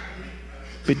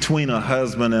 Between a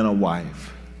husband and a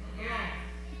wife.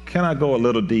 Can I go a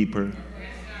little deeper?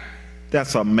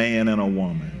 That's a man and a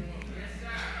woman.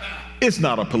 It's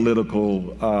not a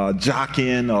political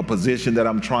jockeying or position that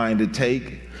I'm trying to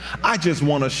take. I just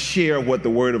want to share what the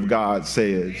Word of God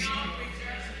says.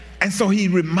 And so he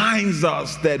reminds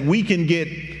us that we can get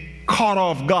caught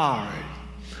off guard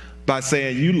by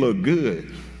saying, you look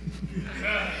good.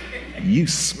 You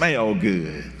smell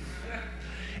good.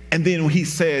 And then he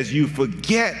says, you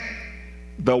forget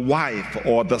the wife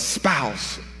or the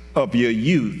spouse of your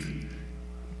youth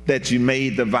that you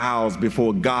made the vows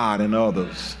before God and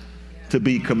others to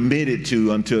be committed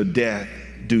to until death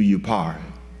do you part.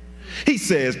 He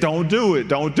says, don't do it,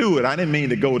 don't do it. I didn't mean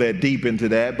to go that deep into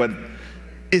that, but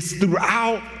it's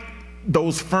throughout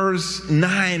those first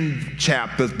 9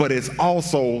 chapters, but it's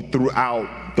also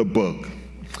throughout the book.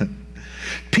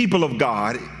 People of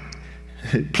God,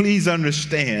 please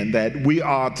understand that we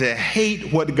are to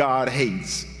hate what God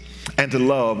hates and to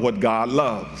love what God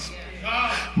loves.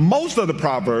 Most of the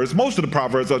Proverbs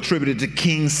are attributed to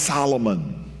King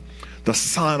Solomon, the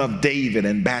son of David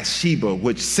and Bathsheba,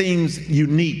 which seems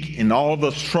unique in all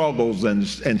the struggles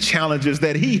and challenges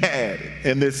that he had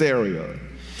in this area.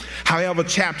 However,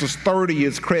 chapter 30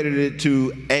 is credited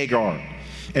to Agar,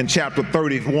 and chapter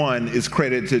 31 is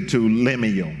credited to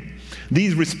Lemuel.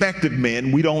 These respective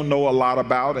men we don't know a lot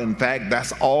about. In fact,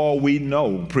 that's all we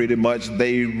know pretty much.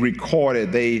 They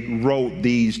wrote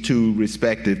these 2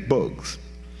 respective books.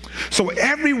 So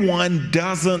everyone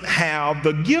doesn't have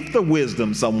the gift of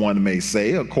wisdom, someone may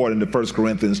say, according to 1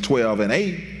 Corinthians 12 and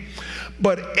 8.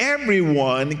 But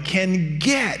everyone can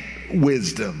get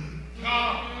wisdom.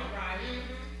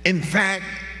 In fact,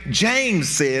 James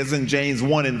says in James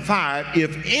 1 and 5,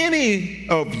 if any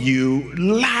of you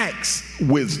lacks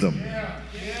wisdom,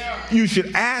 you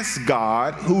should ask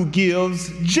God, who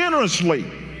gives generously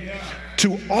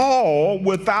to all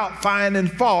without finding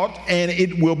fault, and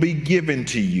it will be given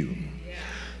to you.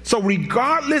 So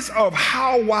regardless of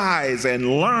how wise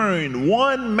and learned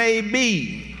one may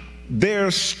be,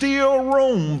 there's still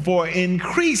room for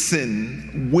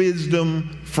increasing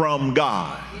wisdom from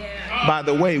God. By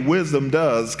the way, wisdom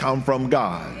does come from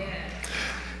God.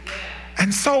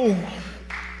 And so,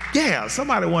 yeah,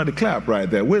 somebody wanted to clap right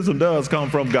there. Wisdom does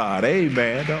come from God.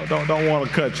 Amen. Don't want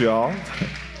to cut you off.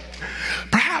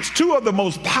 Perhaps 2 of the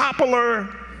most popular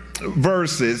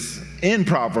verses in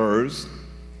Proverbs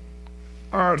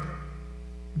are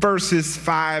verses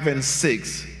 5 and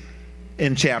 6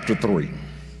 in chapter 3.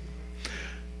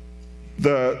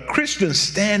 The Christian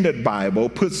Standard Bible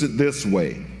puts it this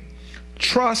way: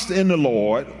 trust in the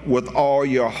Lord with all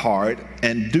your heart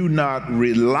and do not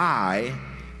rely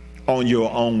on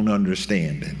your own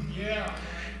understanding.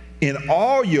 In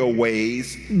all your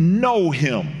ways, know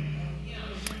him,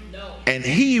 and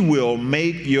he will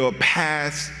make your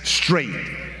paths straight.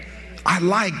 I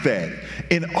like that.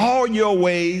 In all your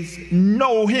ways,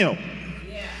 know him.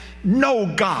 Know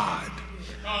God.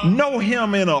 Know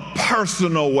him in a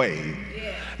personal way.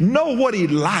 Know what he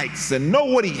likes and know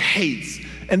what he hates.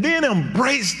 And then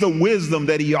embrace the wisdom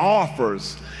that he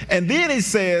offers. And then he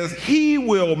says, he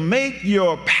will make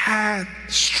your path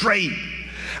straight.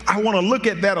 I want to look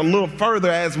at that a little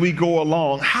further as we go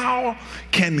along. How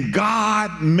can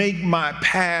God make my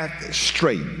path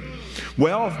straight?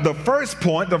 Well, the first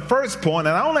point, and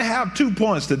I only have 2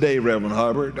 points today, Reverend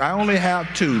Hubbard. I only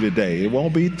have 2 today. It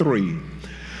won't be 3.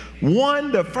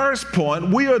 1, the first point,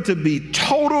 we are to be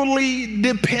totally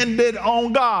dependent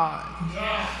on God.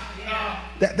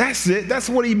 That's it. That's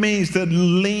what he means to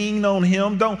lean on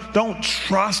him. Don't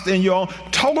trust in your own.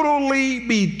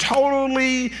 Be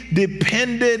totally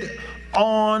dependent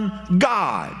on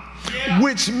God.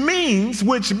 Which means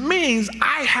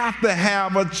I have to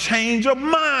have a change of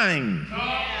mind.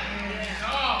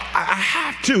 I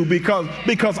have to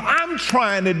because I'm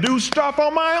trying to do stuff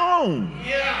on my own.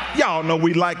 Y'all know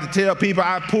we like to tell people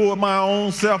I pulled my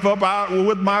own self up out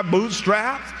with my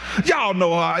bootstraps. Y'all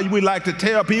know how we like to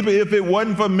tell people if it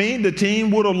wasn't for me, the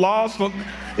team would have lost.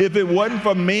 If it wasn't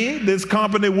for me, this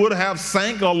company would have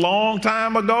sank a long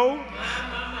time ago.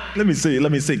 Let me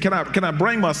see. Can I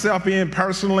bring myself in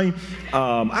personally?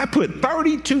 I put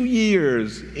 32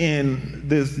 years in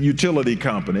this utility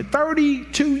company.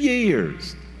 32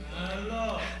 years.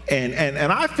 And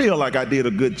I feel like I did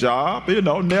a good job. You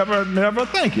know, never.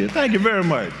 Thank you very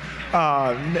much.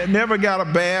 Never got a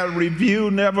bad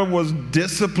review, never was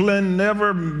disciplined,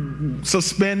 never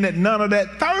suspended, none of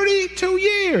that. 32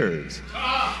 years.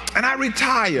 And I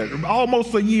retired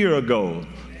almost a year ago.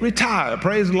 Retired,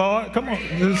 praise the Lord. Come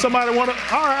on, somebody want to?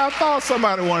 All right, I thought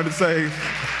somebody wanted to say.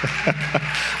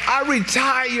 I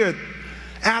retired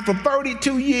after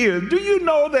 32 years. Do you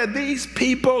know that these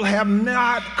people have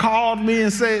not called me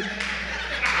and said,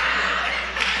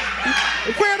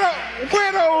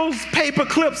 where those paper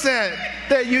clips at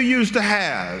that you used to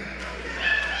have?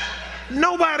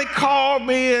 Nobody called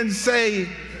me and say,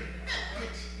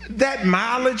 that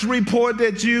mileage report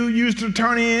that you used to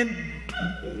turn in,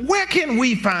 Where can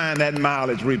we find that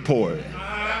mileage report?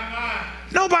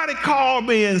 Nobody called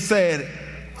me and said,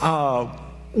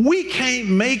 we can't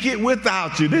make it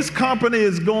without you. This company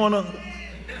is going to...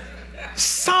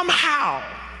 Somehow,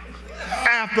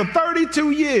 after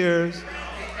 32 years,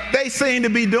 they seem to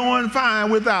be doing fine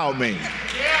without me.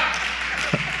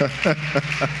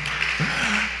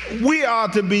 We are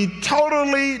to be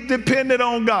totally dependent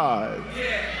on God.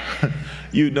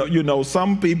 You know,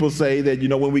 some people say that,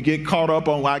 when we get caught up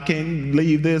on, I can't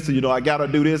leave this, I got to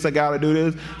do this, I got to do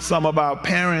this. Some of our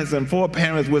parents and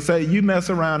foreparents would say, you mess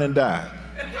around and die.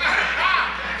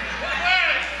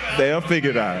 They'll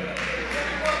figure it out.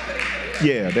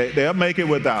 Yeah, they'll make it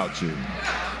without you.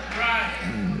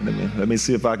 Let me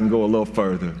see if I can go a little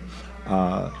further.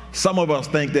 Some of us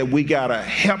think that we got to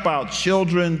help our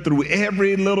children through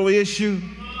every little issue.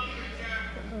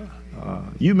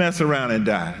 You mess around and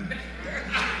die.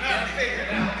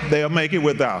 They'll make it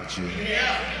without you.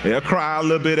 They'll cry a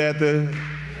little bit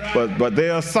but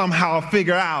they'll somehow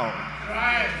figure out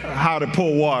how to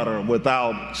pour water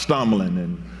without stumbling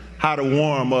and how to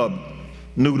warm up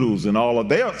noodles and all of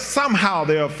that. Somehow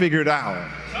they'll figure it out.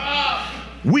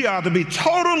 We are to be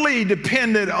totally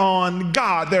dependent on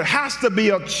God. There has to be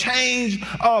a change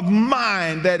of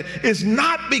mind that is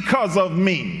not because of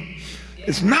me.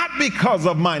 It's not because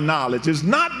of my knowledge. It's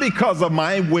not because of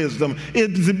my wisdom.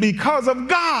 It's because of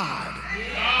God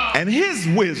and his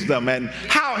wisdom and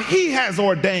how he has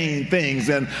ordained things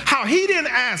and how he didn't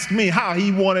ask me how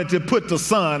he wanted to put the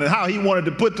sun and how he wanted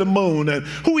to put the moon and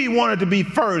who he wanted to be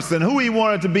first and who he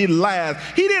wanted to be last.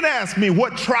 He didn't ask me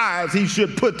what tribes he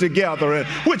should put together and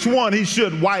which one he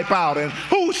should wipe out and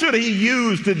who should he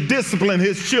use to discipline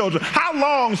his children. How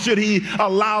long should he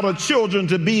allow the children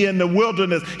to be in the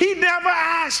wilderness? He never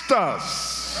asked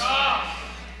us.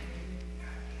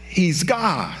 He's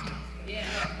God.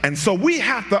 And so we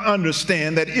have to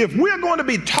understand that if we're going to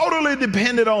be totally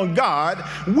dependent on God,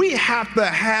 we have to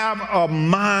have a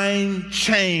mind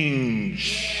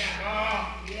change.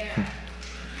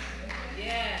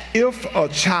 If a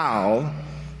child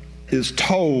is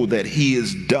told that he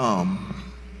is dumb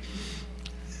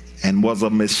and was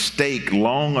a mistake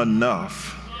long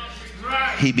enough,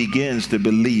 he begins to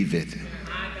believe it.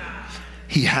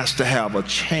 He has to have a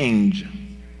change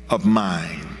of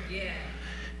mind.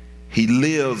 He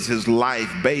lives his life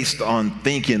based on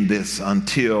thinking this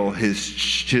until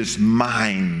his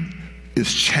mind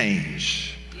is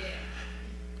changed.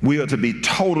 We are to be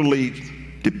totally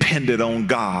dependent on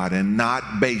God and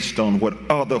not based on what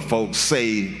other folks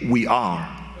say we are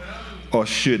or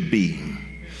should be.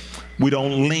 We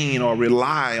don't lean or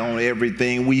rely on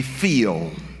everything we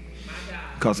feel,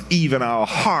 because even our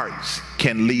hearts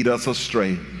can lead us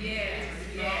astray.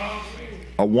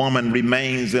 A woman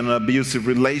remains in an abusive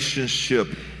relationship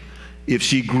if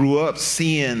she grew up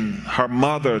seeing her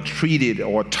mother treated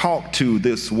or talked to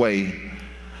this way,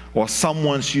 or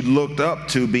someone she looked up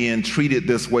to being treated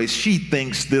this way. She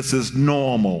thinks this is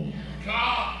normal.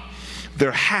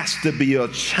 There has to be a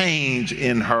change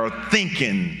in her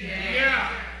thinking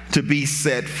to be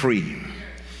set free.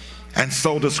 And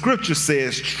so the scripture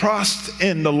says, trust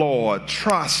in the Lord.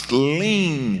 Trust,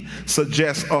 lean,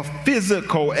 suggests a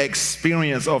physical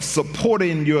experience of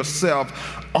supporting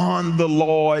yourself on the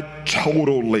Lord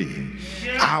totally.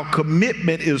 Our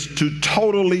commitment is to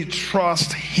totally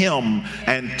trust him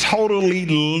and totally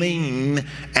lean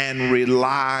and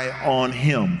rely on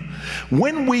him.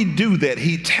 When we do that,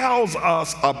 he tells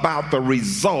us about the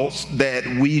results that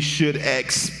we should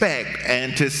expect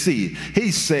and to see.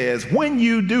 He says, when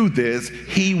you do this,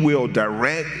 he will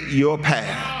direct your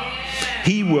path.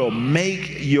 He will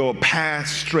make your path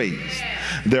straight.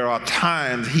 There are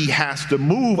times he has to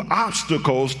move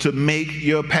obstacles to make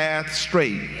your path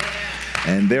straight.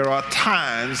 And there are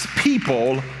times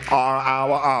people are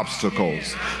our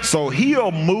obstacles. So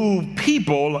he'll move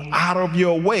people out of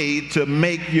your way to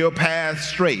make your path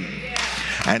straight.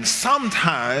 And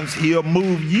sometimes he'll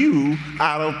move you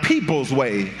out of people's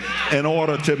way in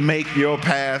order to make your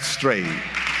path straight.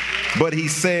 But he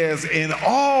says, in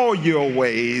all your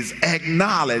ways,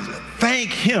 acknowledge, thank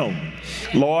him.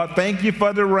 Lord, thank you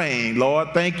for the rain.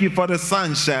 Lord, thank you for the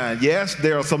sunshine. Yes,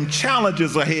 there are some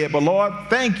challenges ahead, but Lord,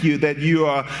 thank you that you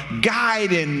are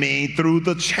guiding me through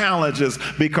the challenges,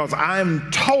 because I'm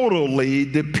totally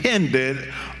dependent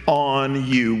on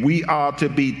you. We are to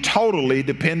be totally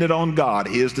dependent on God.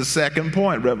 Here's the second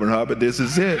point, Reverend Hubbard. This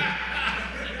is it.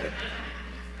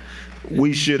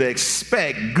 We should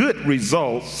expect good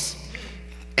results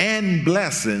and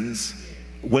blessings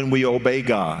when we obey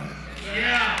God.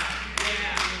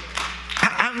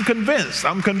 I'm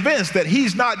convinced that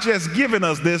he's not just giving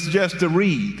us this just to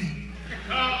read.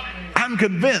 I'm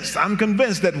I'm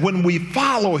convinced that when we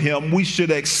follow him, we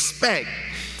should expect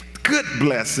good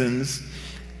blessings.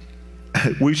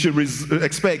 We should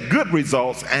expect good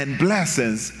results and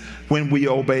blessings when we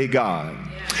obey God.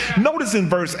 Notice in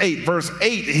verse 8,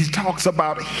 he talks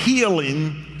about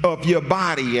healing of your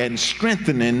body and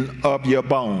strengthening of your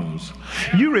bones.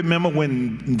 You remember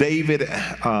when David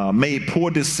made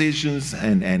poor decisions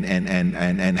and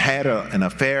had an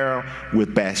affair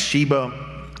with Bathsheba,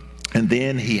 and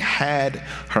then he had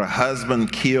her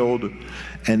husband killed,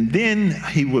 and then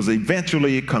he was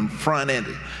eventually confronted,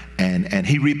 and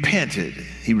he repented.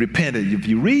 He repented. If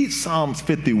you read Psalms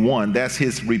 51, that's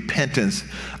his repentance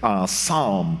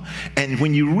psalm. And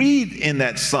when you read in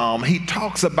that psalm, he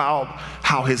talks about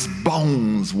how his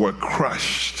bones were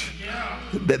crushed.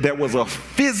 That there was a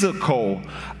physical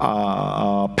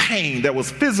pain. There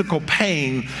was physical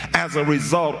pain as a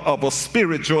result of a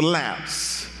spiritual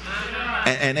lapse.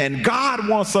 And God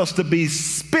wants us to be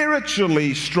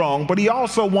spiritually strong, but he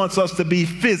also wants us to be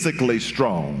physically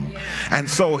strong. And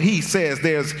so he says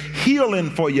there's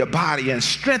healing for your body and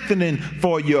strengthening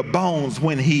for your bones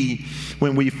when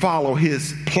we follow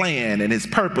his plan and his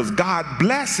purpose. God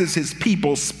blesses his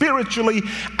people spiritually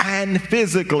and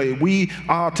physically. We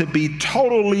are to be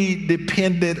totally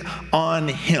dependent on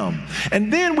him.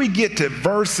 And then we get to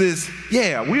verses, we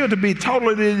are to be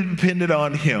totally dependent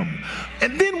on him.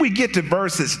 And then we get to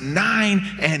verses 9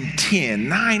 and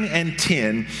 10.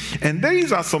 And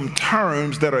these are some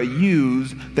terms that are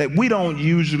used that we don't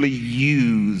usually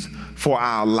use for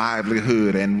our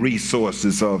livelihood and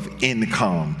resources of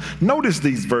income. Notice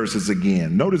these verses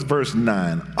again. Notice verse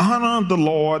 9. Honor the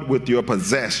Lord with your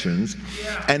possessions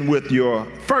and with your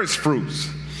first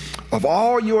fruits of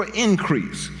all your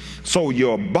increase, so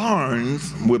your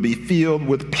barns will be filled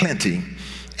with plenty,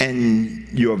 and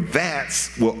your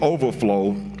vats will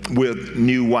overflow with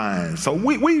new wine. So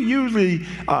we usually,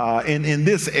 in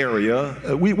this area,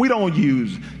 we don't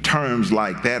use terms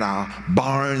like that. Our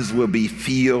barns will be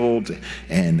filled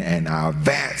and our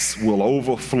vats will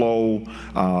overflow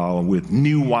with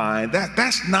new wine.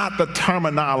 That's not the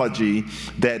terminology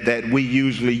that we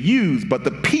usually use, but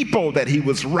the people that he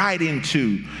was writing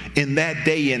to in that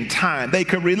day and time, they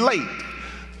could relate,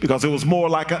 because it was more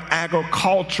like an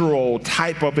agricultural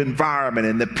type of environment,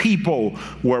 and the people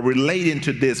were relating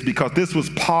to this because this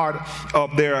was part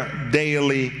of their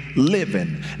daily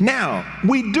living. Now,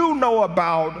 we do know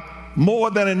about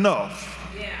more than enough.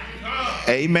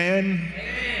 Amen.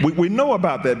 We know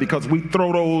about that because we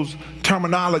throw those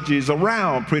terminologies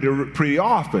around pretty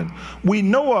often. We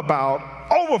know about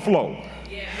overflow.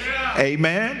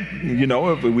 Amen. You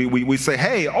know, if we say,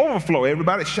 hey, overflow,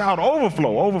 everybody shout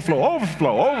overflow, overflow,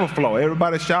 overflow, overflow.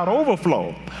 Everybody shout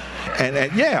overflow.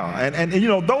 And you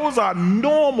know, those are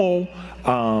normal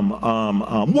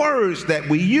words that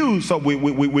we use. So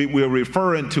we're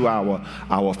referring to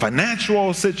our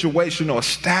financial situation or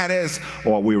status,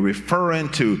 or we're referring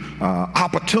to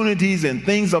opportunities and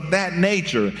things of that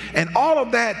nature. And all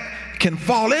of that can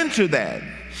fall into that.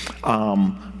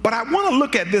 But I want to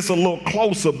look at this a little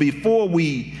closer before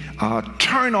we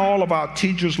turn all of our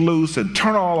teachers loose and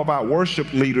turn all of our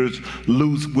worship leaders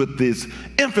loose with this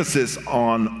emphasis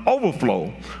on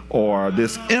overflow, or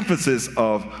this emphasis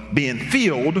of being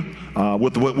filled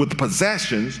with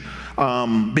possessions.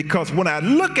 Because when I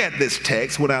look at this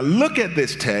text,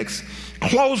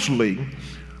 closely,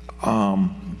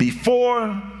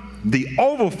 before the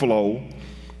overflow,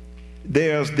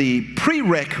 there's the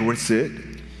prerequisite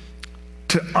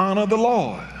to honor the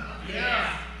Lord.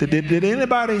 Did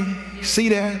anybody see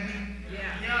that?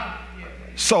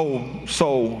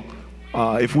 So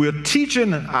if we're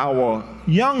teaching our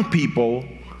young people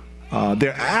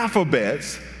their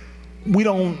alphabets, we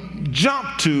don't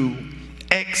jump to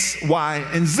X, Y,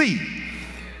 and Z.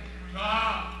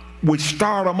 We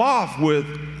start them off with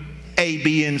A,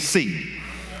 B, and C.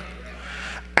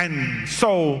 And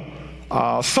so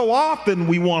often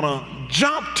we want to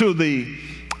jump to the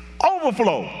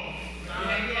overflow,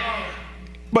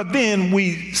 but then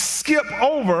we skip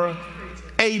over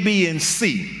A, B, and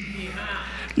C.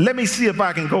 Let me see if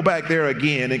I can go back there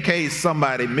again in case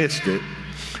somebody missed it.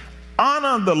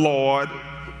 Honor the Lord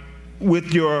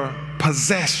with your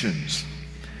possessions.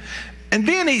 And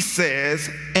then he says,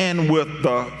 and with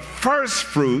the first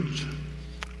fruit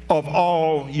of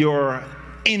all your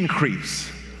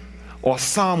increase, or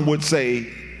some would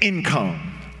say income.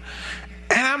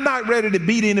 And I'm not ready to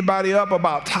beat anybody up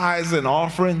about tithes and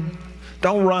offering.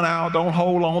 Don't run out, don't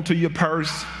hold on to your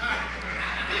purse.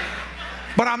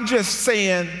 But I'm just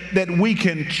saying that we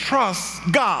can trust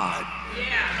God.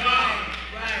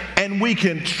 And we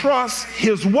can trust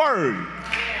his word.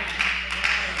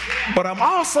 But I'm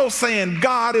also saying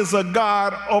God is a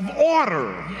God of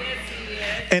order.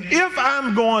 And if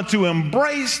I'm going to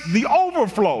embrace the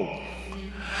overflow,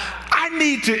 I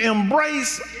need to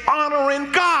embrace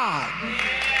honoring God.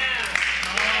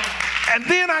 And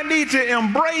then I need to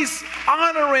embrace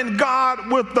honoring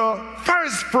God with the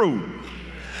first fruit.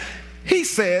 He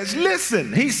says,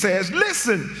 listen,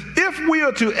 if we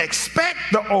are to expect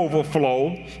the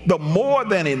overflow, the more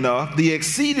than enough, the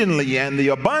exceedingly and the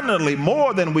abundantly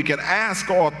more than we can ask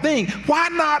or think, why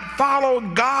not follow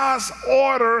God's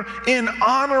order in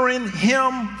honoring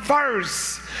him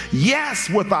first? Yes,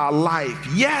 with our life.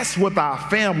 Yes, with our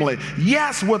family.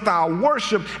 Yes, with our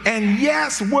worship. And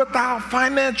yes, with our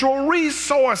financial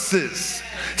resources,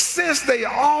 since they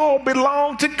all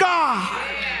belong to God.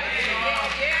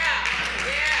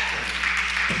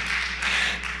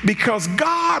 Because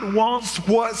God wants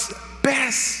what's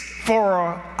best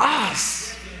for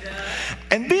us.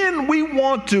 And then we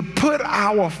want to put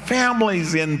our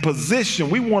families in position.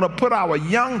 We want to put our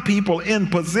young people in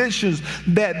positions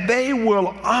that they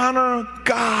will honor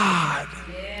God.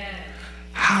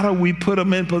 How do we put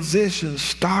them in position?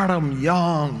 Start them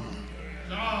young.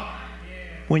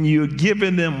 When you're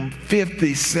giving them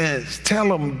 50 cents, tell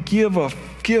them give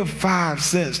 5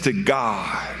 cents to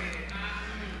God.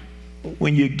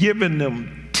 When you're giving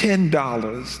them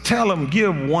 $10, tell them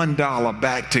give $1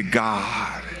 back to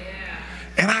God.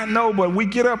 And I know, but we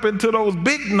get up into those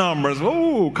big numbers.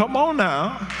 Oh, come on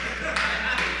now.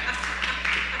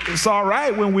 It's all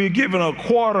right when we're giving a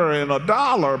quarter and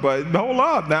 $1, but hold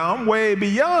up now, I'm way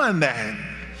beyond that.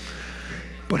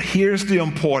 But here's the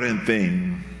important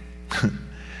thing.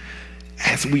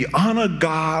 As we honor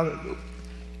God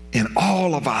in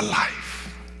all of our life,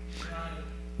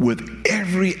 with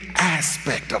every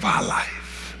aspect of our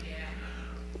life,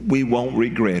 we won't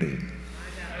regret it.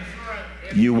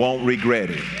 You won't regret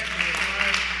it.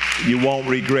 You won't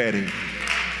regret it.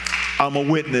 I'm a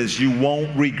witness. You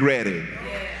won't regret it.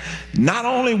 Not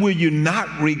only will you not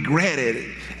regret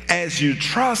it, as you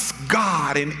trust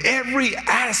God in every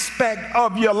aspect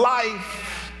of your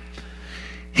life,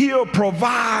 he'll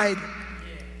provide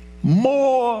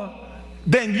more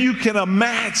than you can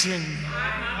imagine.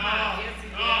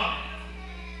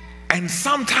 And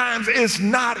sometimes it's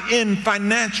not in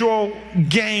financial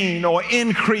gain or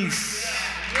increase.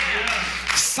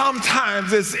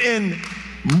 Sometimes it's in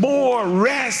more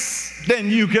rest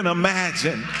than you can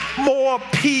imagine, more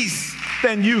peace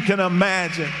than you can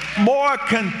imagine, more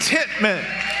contentment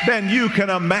than you can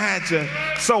imagine.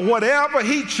 So whatever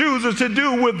he chooses to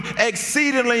do with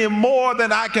exceedingly more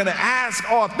than I can ask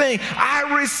or think,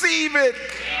 I receive it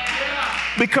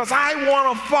because I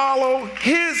want to follow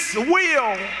his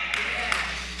will.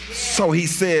 So he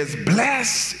says,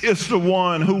 blessed is the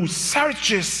one who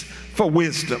searches for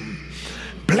wisdom.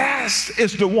 Blessed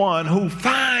is the one who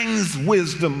finds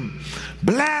wisdom.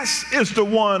 Blessed is the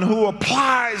one who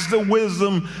applies the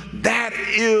wisdom that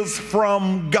is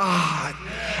from God.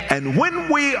 And when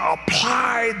we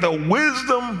apply the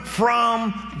wisdom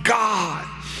from God,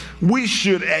 we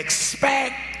should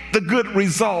expect the good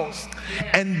results.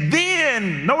 And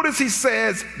then, notice he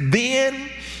says, then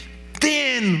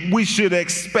we should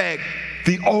expect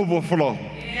the overflow.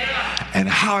 And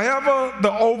however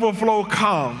the overflow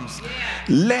comes,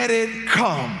 let it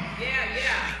come.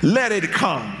 Let it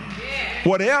come.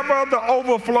 Whatever the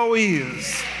overflow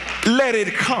is, let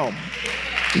it come.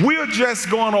 We're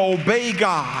just going to obey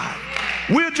God.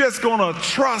 We're just going to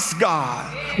trust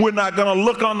God. We're not going to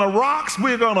look on the rocks.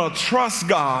 We're going to trust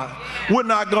God. We're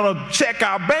not going to check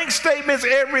our bank statements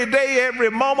every day, every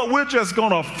moment. We're just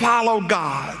going to follow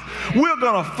God. We're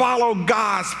going to follow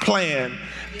God's plan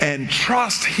and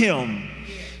trust him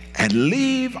and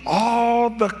leave all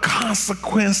the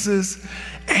consequences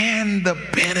and the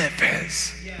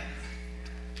benefits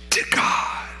to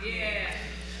God.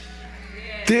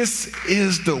 This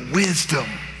is the wisdom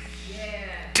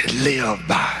to live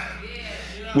by.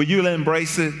 Will you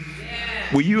embrace it?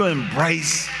 Will you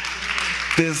embrace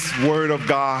this word of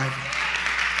God,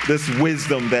 this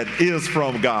wisdom that is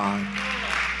from God,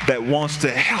 that wants to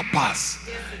help us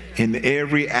in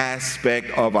every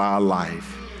aspect of our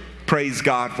life? Praise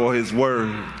God for his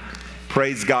word.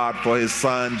 Praise God for his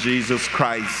son, Jesus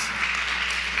Christ.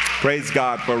 Praise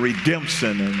God for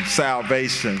redemption and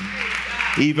salvation.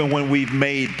 Even when we've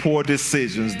made poor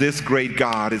decisions, this great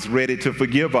God is ready to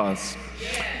forgive us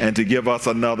and to give us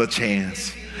another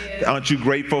chance. Aren't you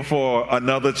grateful for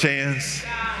another chance?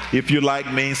 If you're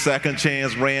like me, second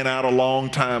chance ran out a long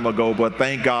time ago, but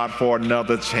thank God for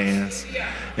another chance.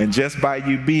 And just by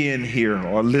you being here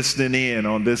or listening in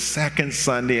on this second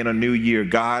Sunday in a new year,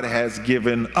 God has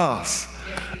given us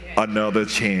another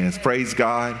chance. Praise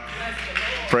God.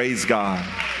 Praise God.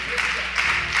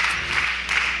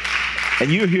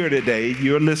 And you're here today,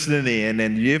 you're listening in,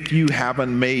 and if you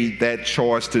haven't made that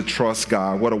choice to trust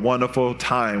God, what a wonderful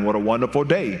time, what a wonderful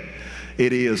day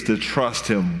it is to trust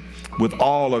Him with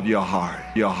all of your heart,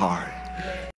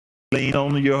 Lean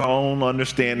on your own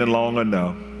understanding long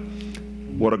enough.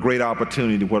 What a great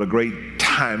opportunity, what a great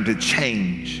time to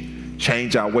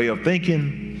change our way of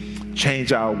thinking,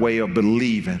 change our way of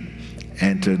believing,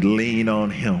 and to lean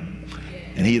on Him.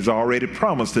 And He has already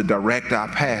promised to direct our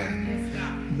path.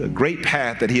 The great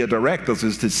path that He'll direct us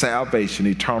is to salvation,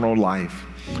 eternal life,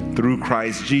 through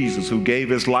Christ Jesus, who gave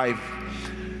His life,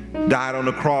 died on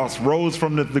the cross, rose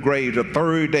from the grave the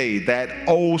third day. That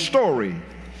old story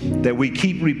that we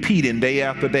keep repeating day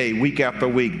after day, week after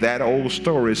week, that old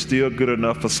story is still good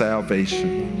enough for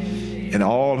salvation. And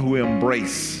all who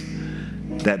embrace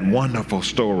that wonderful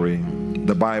story,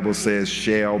 the Bible says,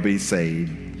 shall be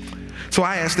saved. So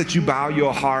I ask that you bow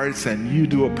your hearts and you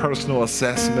do a personal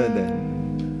assessment, and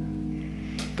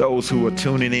those who are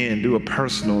tuning in do a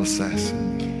personal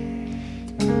assessment.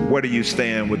 Where do you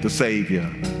stand with the Savior,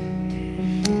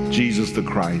 Jesus the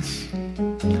Christ?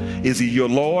 Is He your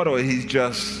Lord, or is He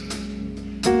just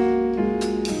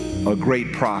a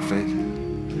great prophet?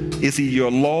 Is He your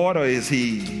Lord, or is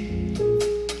He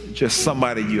just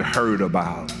somebody you heard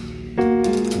about?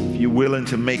 If you're willing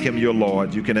to make Him your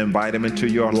Lord, you can invite Him into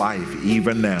your life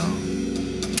even now.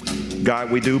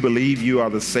 God, we do believe You are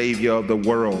the Savior of the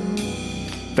world.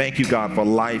 Thank You, God, for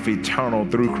life eternal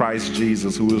through Christ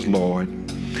Jesus, who is Lord.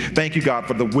 Thank You, God,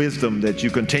 for the wisdom that You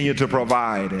continue to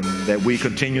provide and that we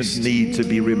continue to need to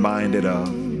be reminded of.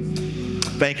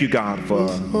 Thank You, God, for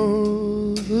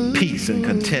peace and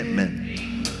contentment.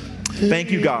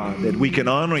 Thank You, God, that we can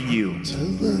honor You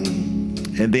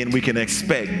and then we can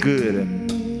expect good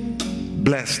and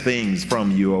blessed things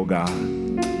from You, oh God.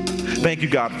 Thank You,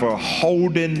 God, for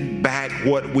holding back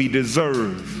what we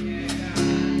deserve: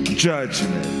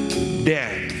 judgment,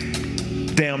 death,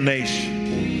 damnation,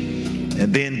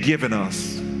 and then giving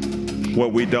us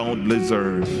what we don't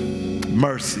deserve: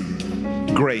 mercy,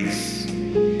 grace,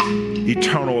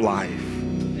 eternal life.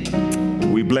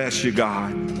 We bless You,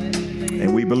 God,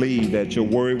 and we believe that Your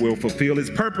word will fulfill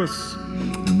its purpose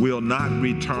and will not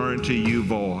return to You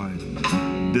void.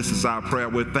 This is our prayer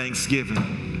with thanksgiving.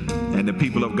 And the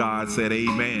people of God said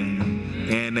amen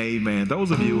and amen.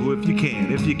 Those of you who, if you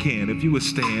would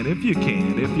stand, if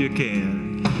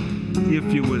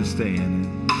you would stand.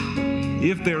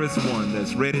 If there is one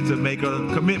that's ready to make a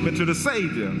commitment to the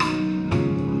Savior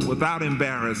without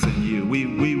embarrassing you,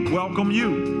 we welcome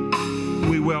you.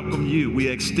 We welcome you. We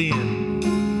extend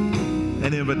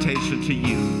an invitation to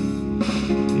you.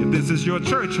 If this is your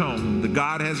church home, that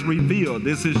God has revealed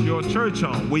this is your church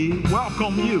home, we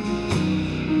welcome you.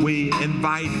 We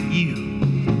invite you.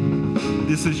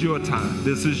 This is your time.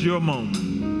 This is your moment.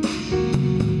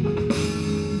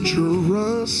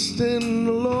 Trust in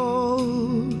the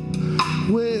Lord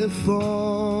with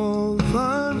all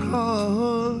thine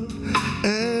heart,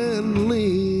 and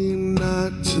lean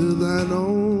not to thine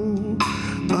own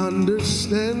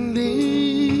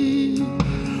understanding,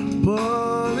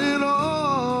 but in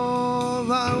all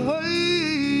thy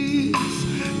ways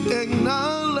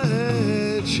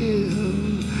acknowledge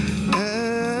Him,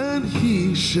 and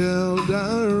He shall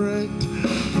direct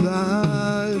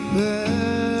thy path.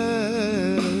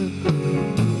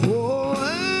 Oh,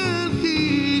 and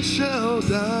He shall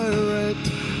direct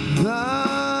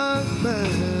thy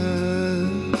path.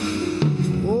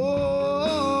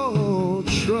 Oh,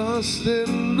 trust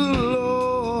in the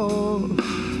Lord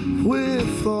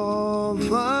with all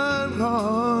thine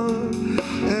heart,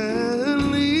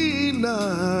 and lean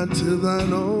not to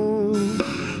thine own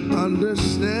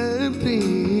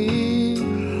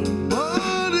understanding,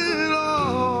 but in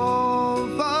all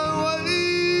thy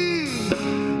ways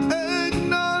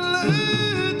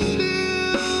acknowledge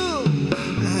Him,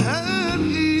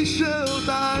 and He shall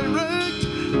direct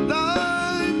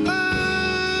thy path,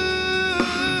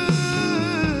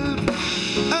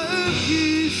 and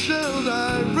He shall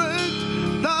direct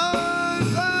thy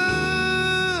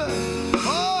path.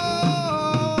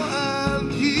 Oh,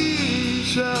 and He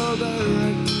shall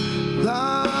direct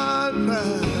thy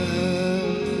path.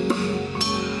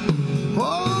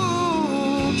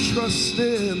 Oh, trust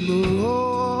in the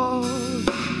Lord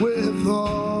with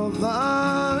all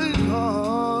thine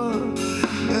heart,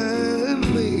 and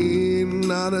lean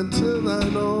not unto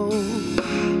thine own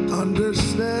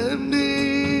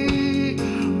understanding,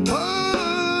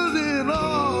 but in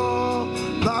all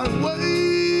thy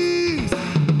ways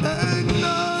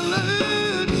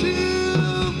acknowledge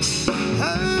Him,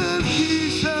 and He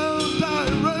shall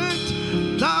direct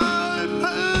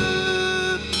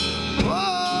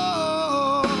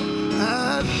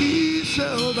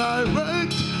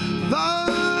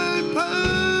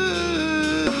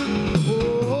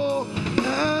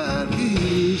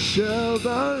shall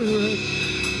direct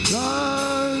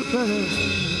thy path.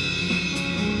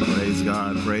 Praise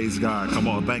God, praise God. Come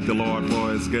on, thank the Lord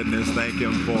for his goodness. Thank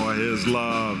him for his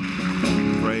love.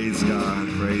 Praise God,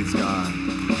 praise God.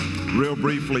 Real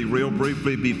briefly,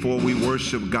 before we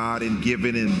worship God in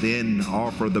giving and then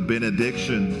offer the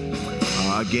benediction,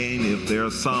 again, if there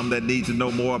are some that need to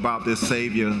know more about this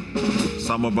Savior,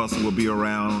 some of us will be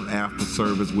around after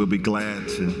service. We'll be glad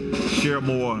to share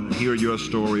more, hear your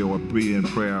story, or be in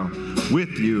prayer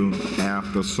with you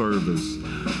after service.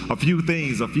 A few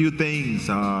things as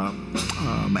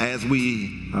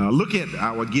we look at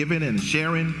our giving and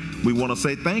sharing. We want to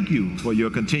say thank you for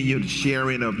your continued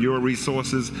sharing of your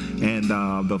resources and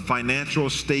the financial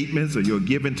statements of your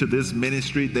giving to this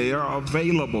ministry. They are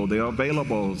available. They are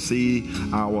available. See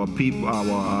our people,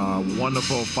 our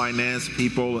wonderful finance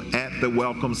people at the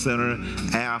Welcome Center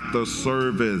after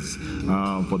service.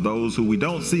 For those who we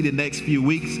don't see the next few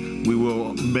weeks, we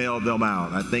will mail them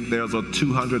out. I think there's a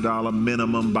 $200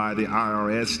 minimum by the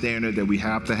IRS standard that we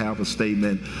have to have a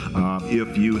statement.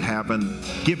 If you haven't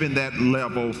given that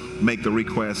level, make the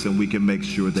request and we can make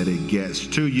sure that it gets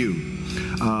to you.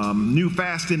 New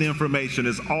fasting information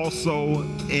is also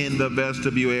in the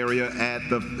vestibule area at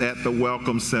the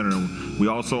Welcome Center. We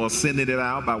also are sending it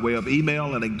out by way of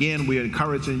email, and again, we're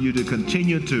encouraging you to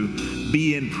continue to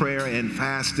be in prayer and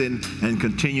fasting and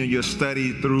continue your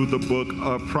study through the book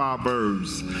of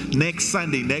Proverbs. Next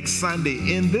Sunday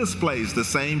in this place, the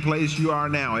same place you are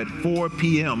now, at 4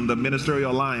 p.m., the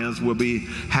Ministerial Alliance will be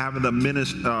having the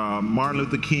Martin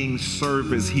Luther King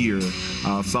service here.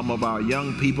 Some of our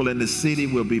young people in the city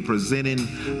will be presenting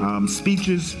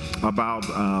speeches about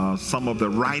some of the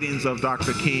writings of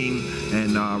Dr. King,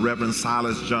 and Reverend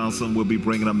Silas Johnson will be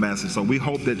bringing a message. So we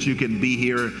hope that you can be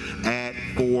here at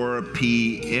 4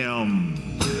 p.m.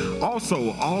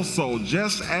 Also,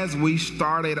 just as we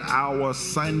started our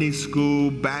Sunday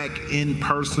school back in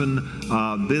person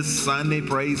this Sunday,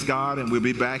 praise God, and we'll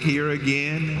be back here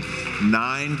again,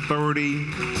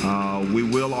 9:30. We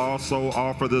will also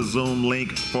offer the Zoom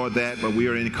link for that, but we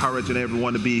are encouraging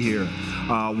everyone to be here.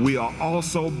 We are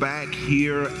also back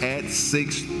here at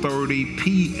 6:30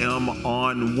 p.m.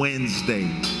 on Wednesday.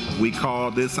 We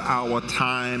call this our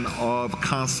time of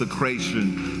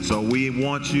consecration. So we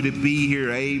want you to be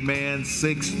here, amen,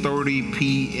 6:30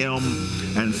 p.m.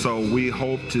 And so we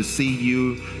hope to see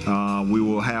you. We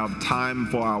will have time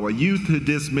for our youth to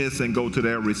dismiss and go to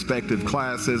their respective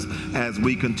classes as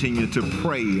we continue to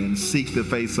pray and seek the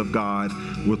face of God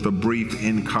with a brief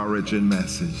encouraging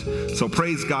message. So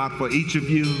praise God for each of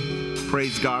you.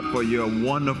 Praise God for your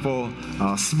wonderful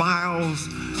smiles.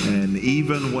 And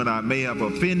even when I may have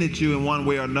offended you in one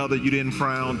way or another, you didn't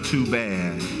frown too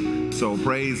bad. So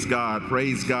praise God,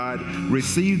 praise God.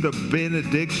 Receive the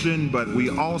benediction, but we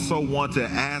also want to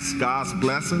ask God's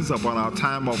blessings upon our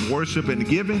time of worship and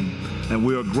giving. And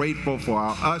we are grateful for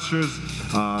our ushers.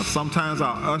 Sometimes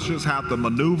our ushers have to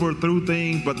maneuver through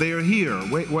things, but they're here.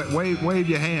 Wave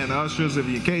your hand, ushers,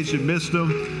 in case you missed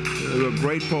them. We're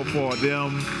grateful for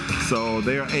them. So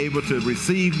they're able to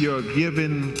receive your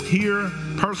giving here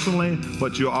personally,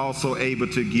 but you're also able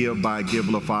to give by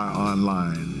Givelify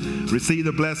online. Receive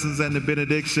the blessings and the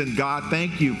benediction. God,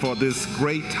 thank you for this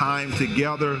great time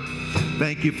together.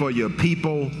 Thank you for your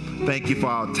people. Thank you for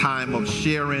our time of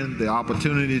sharing, the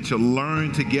opportunity to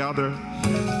learn together.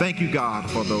 Thank you, God,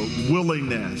 for the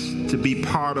willingness to be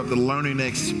part of the learning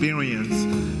experience.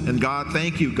 And God,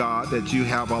 thank you, God, that you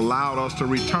have allowed us to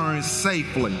return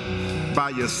safely by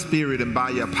your Spirit and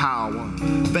by your power.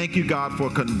 Thank you, God,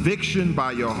 for conviction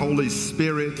by your Holy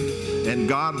Spirit. And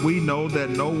God, we know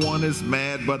that no one is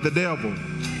mad but the devil,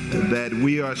 that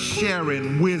we are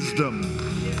sharing wisdom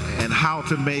and how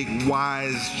to make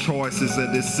wise choices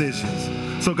and decisions.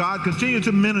 So God, continue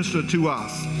to minister to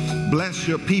us. Bless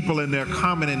your people in their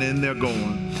coming and in their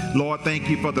going. Lord, thank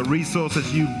you for the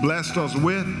resources you've blessed us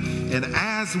with. And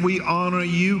as we honor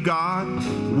you, God,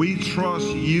 we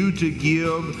trust you to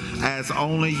give as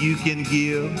only you can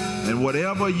give. And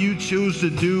whatever you choose to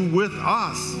do with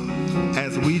us,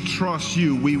 as we trust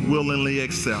you, we willingly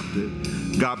accept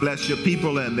it. God, bless your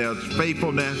people and their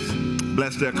faithfulness.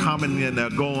 Bless their coming and their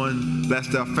going. Bless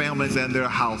their families and their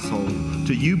household.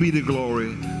 To you be the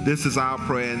glory. This is our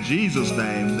prayer in Jesus'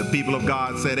 name. The people of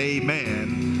God said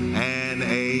amen and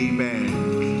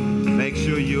amen. Make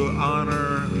sure you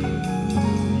honor,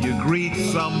 you greet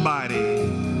somebody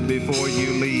before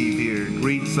you leave here.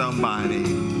 Greet somebody.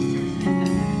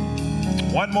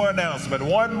 One more announcement.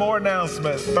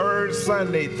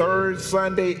 Third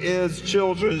Sunday is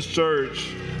Children's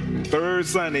Church. Third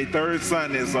Sunday.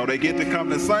 So they get to come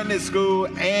to Sunday school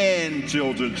and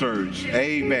Children's Church.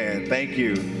 Amen. Thank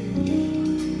you.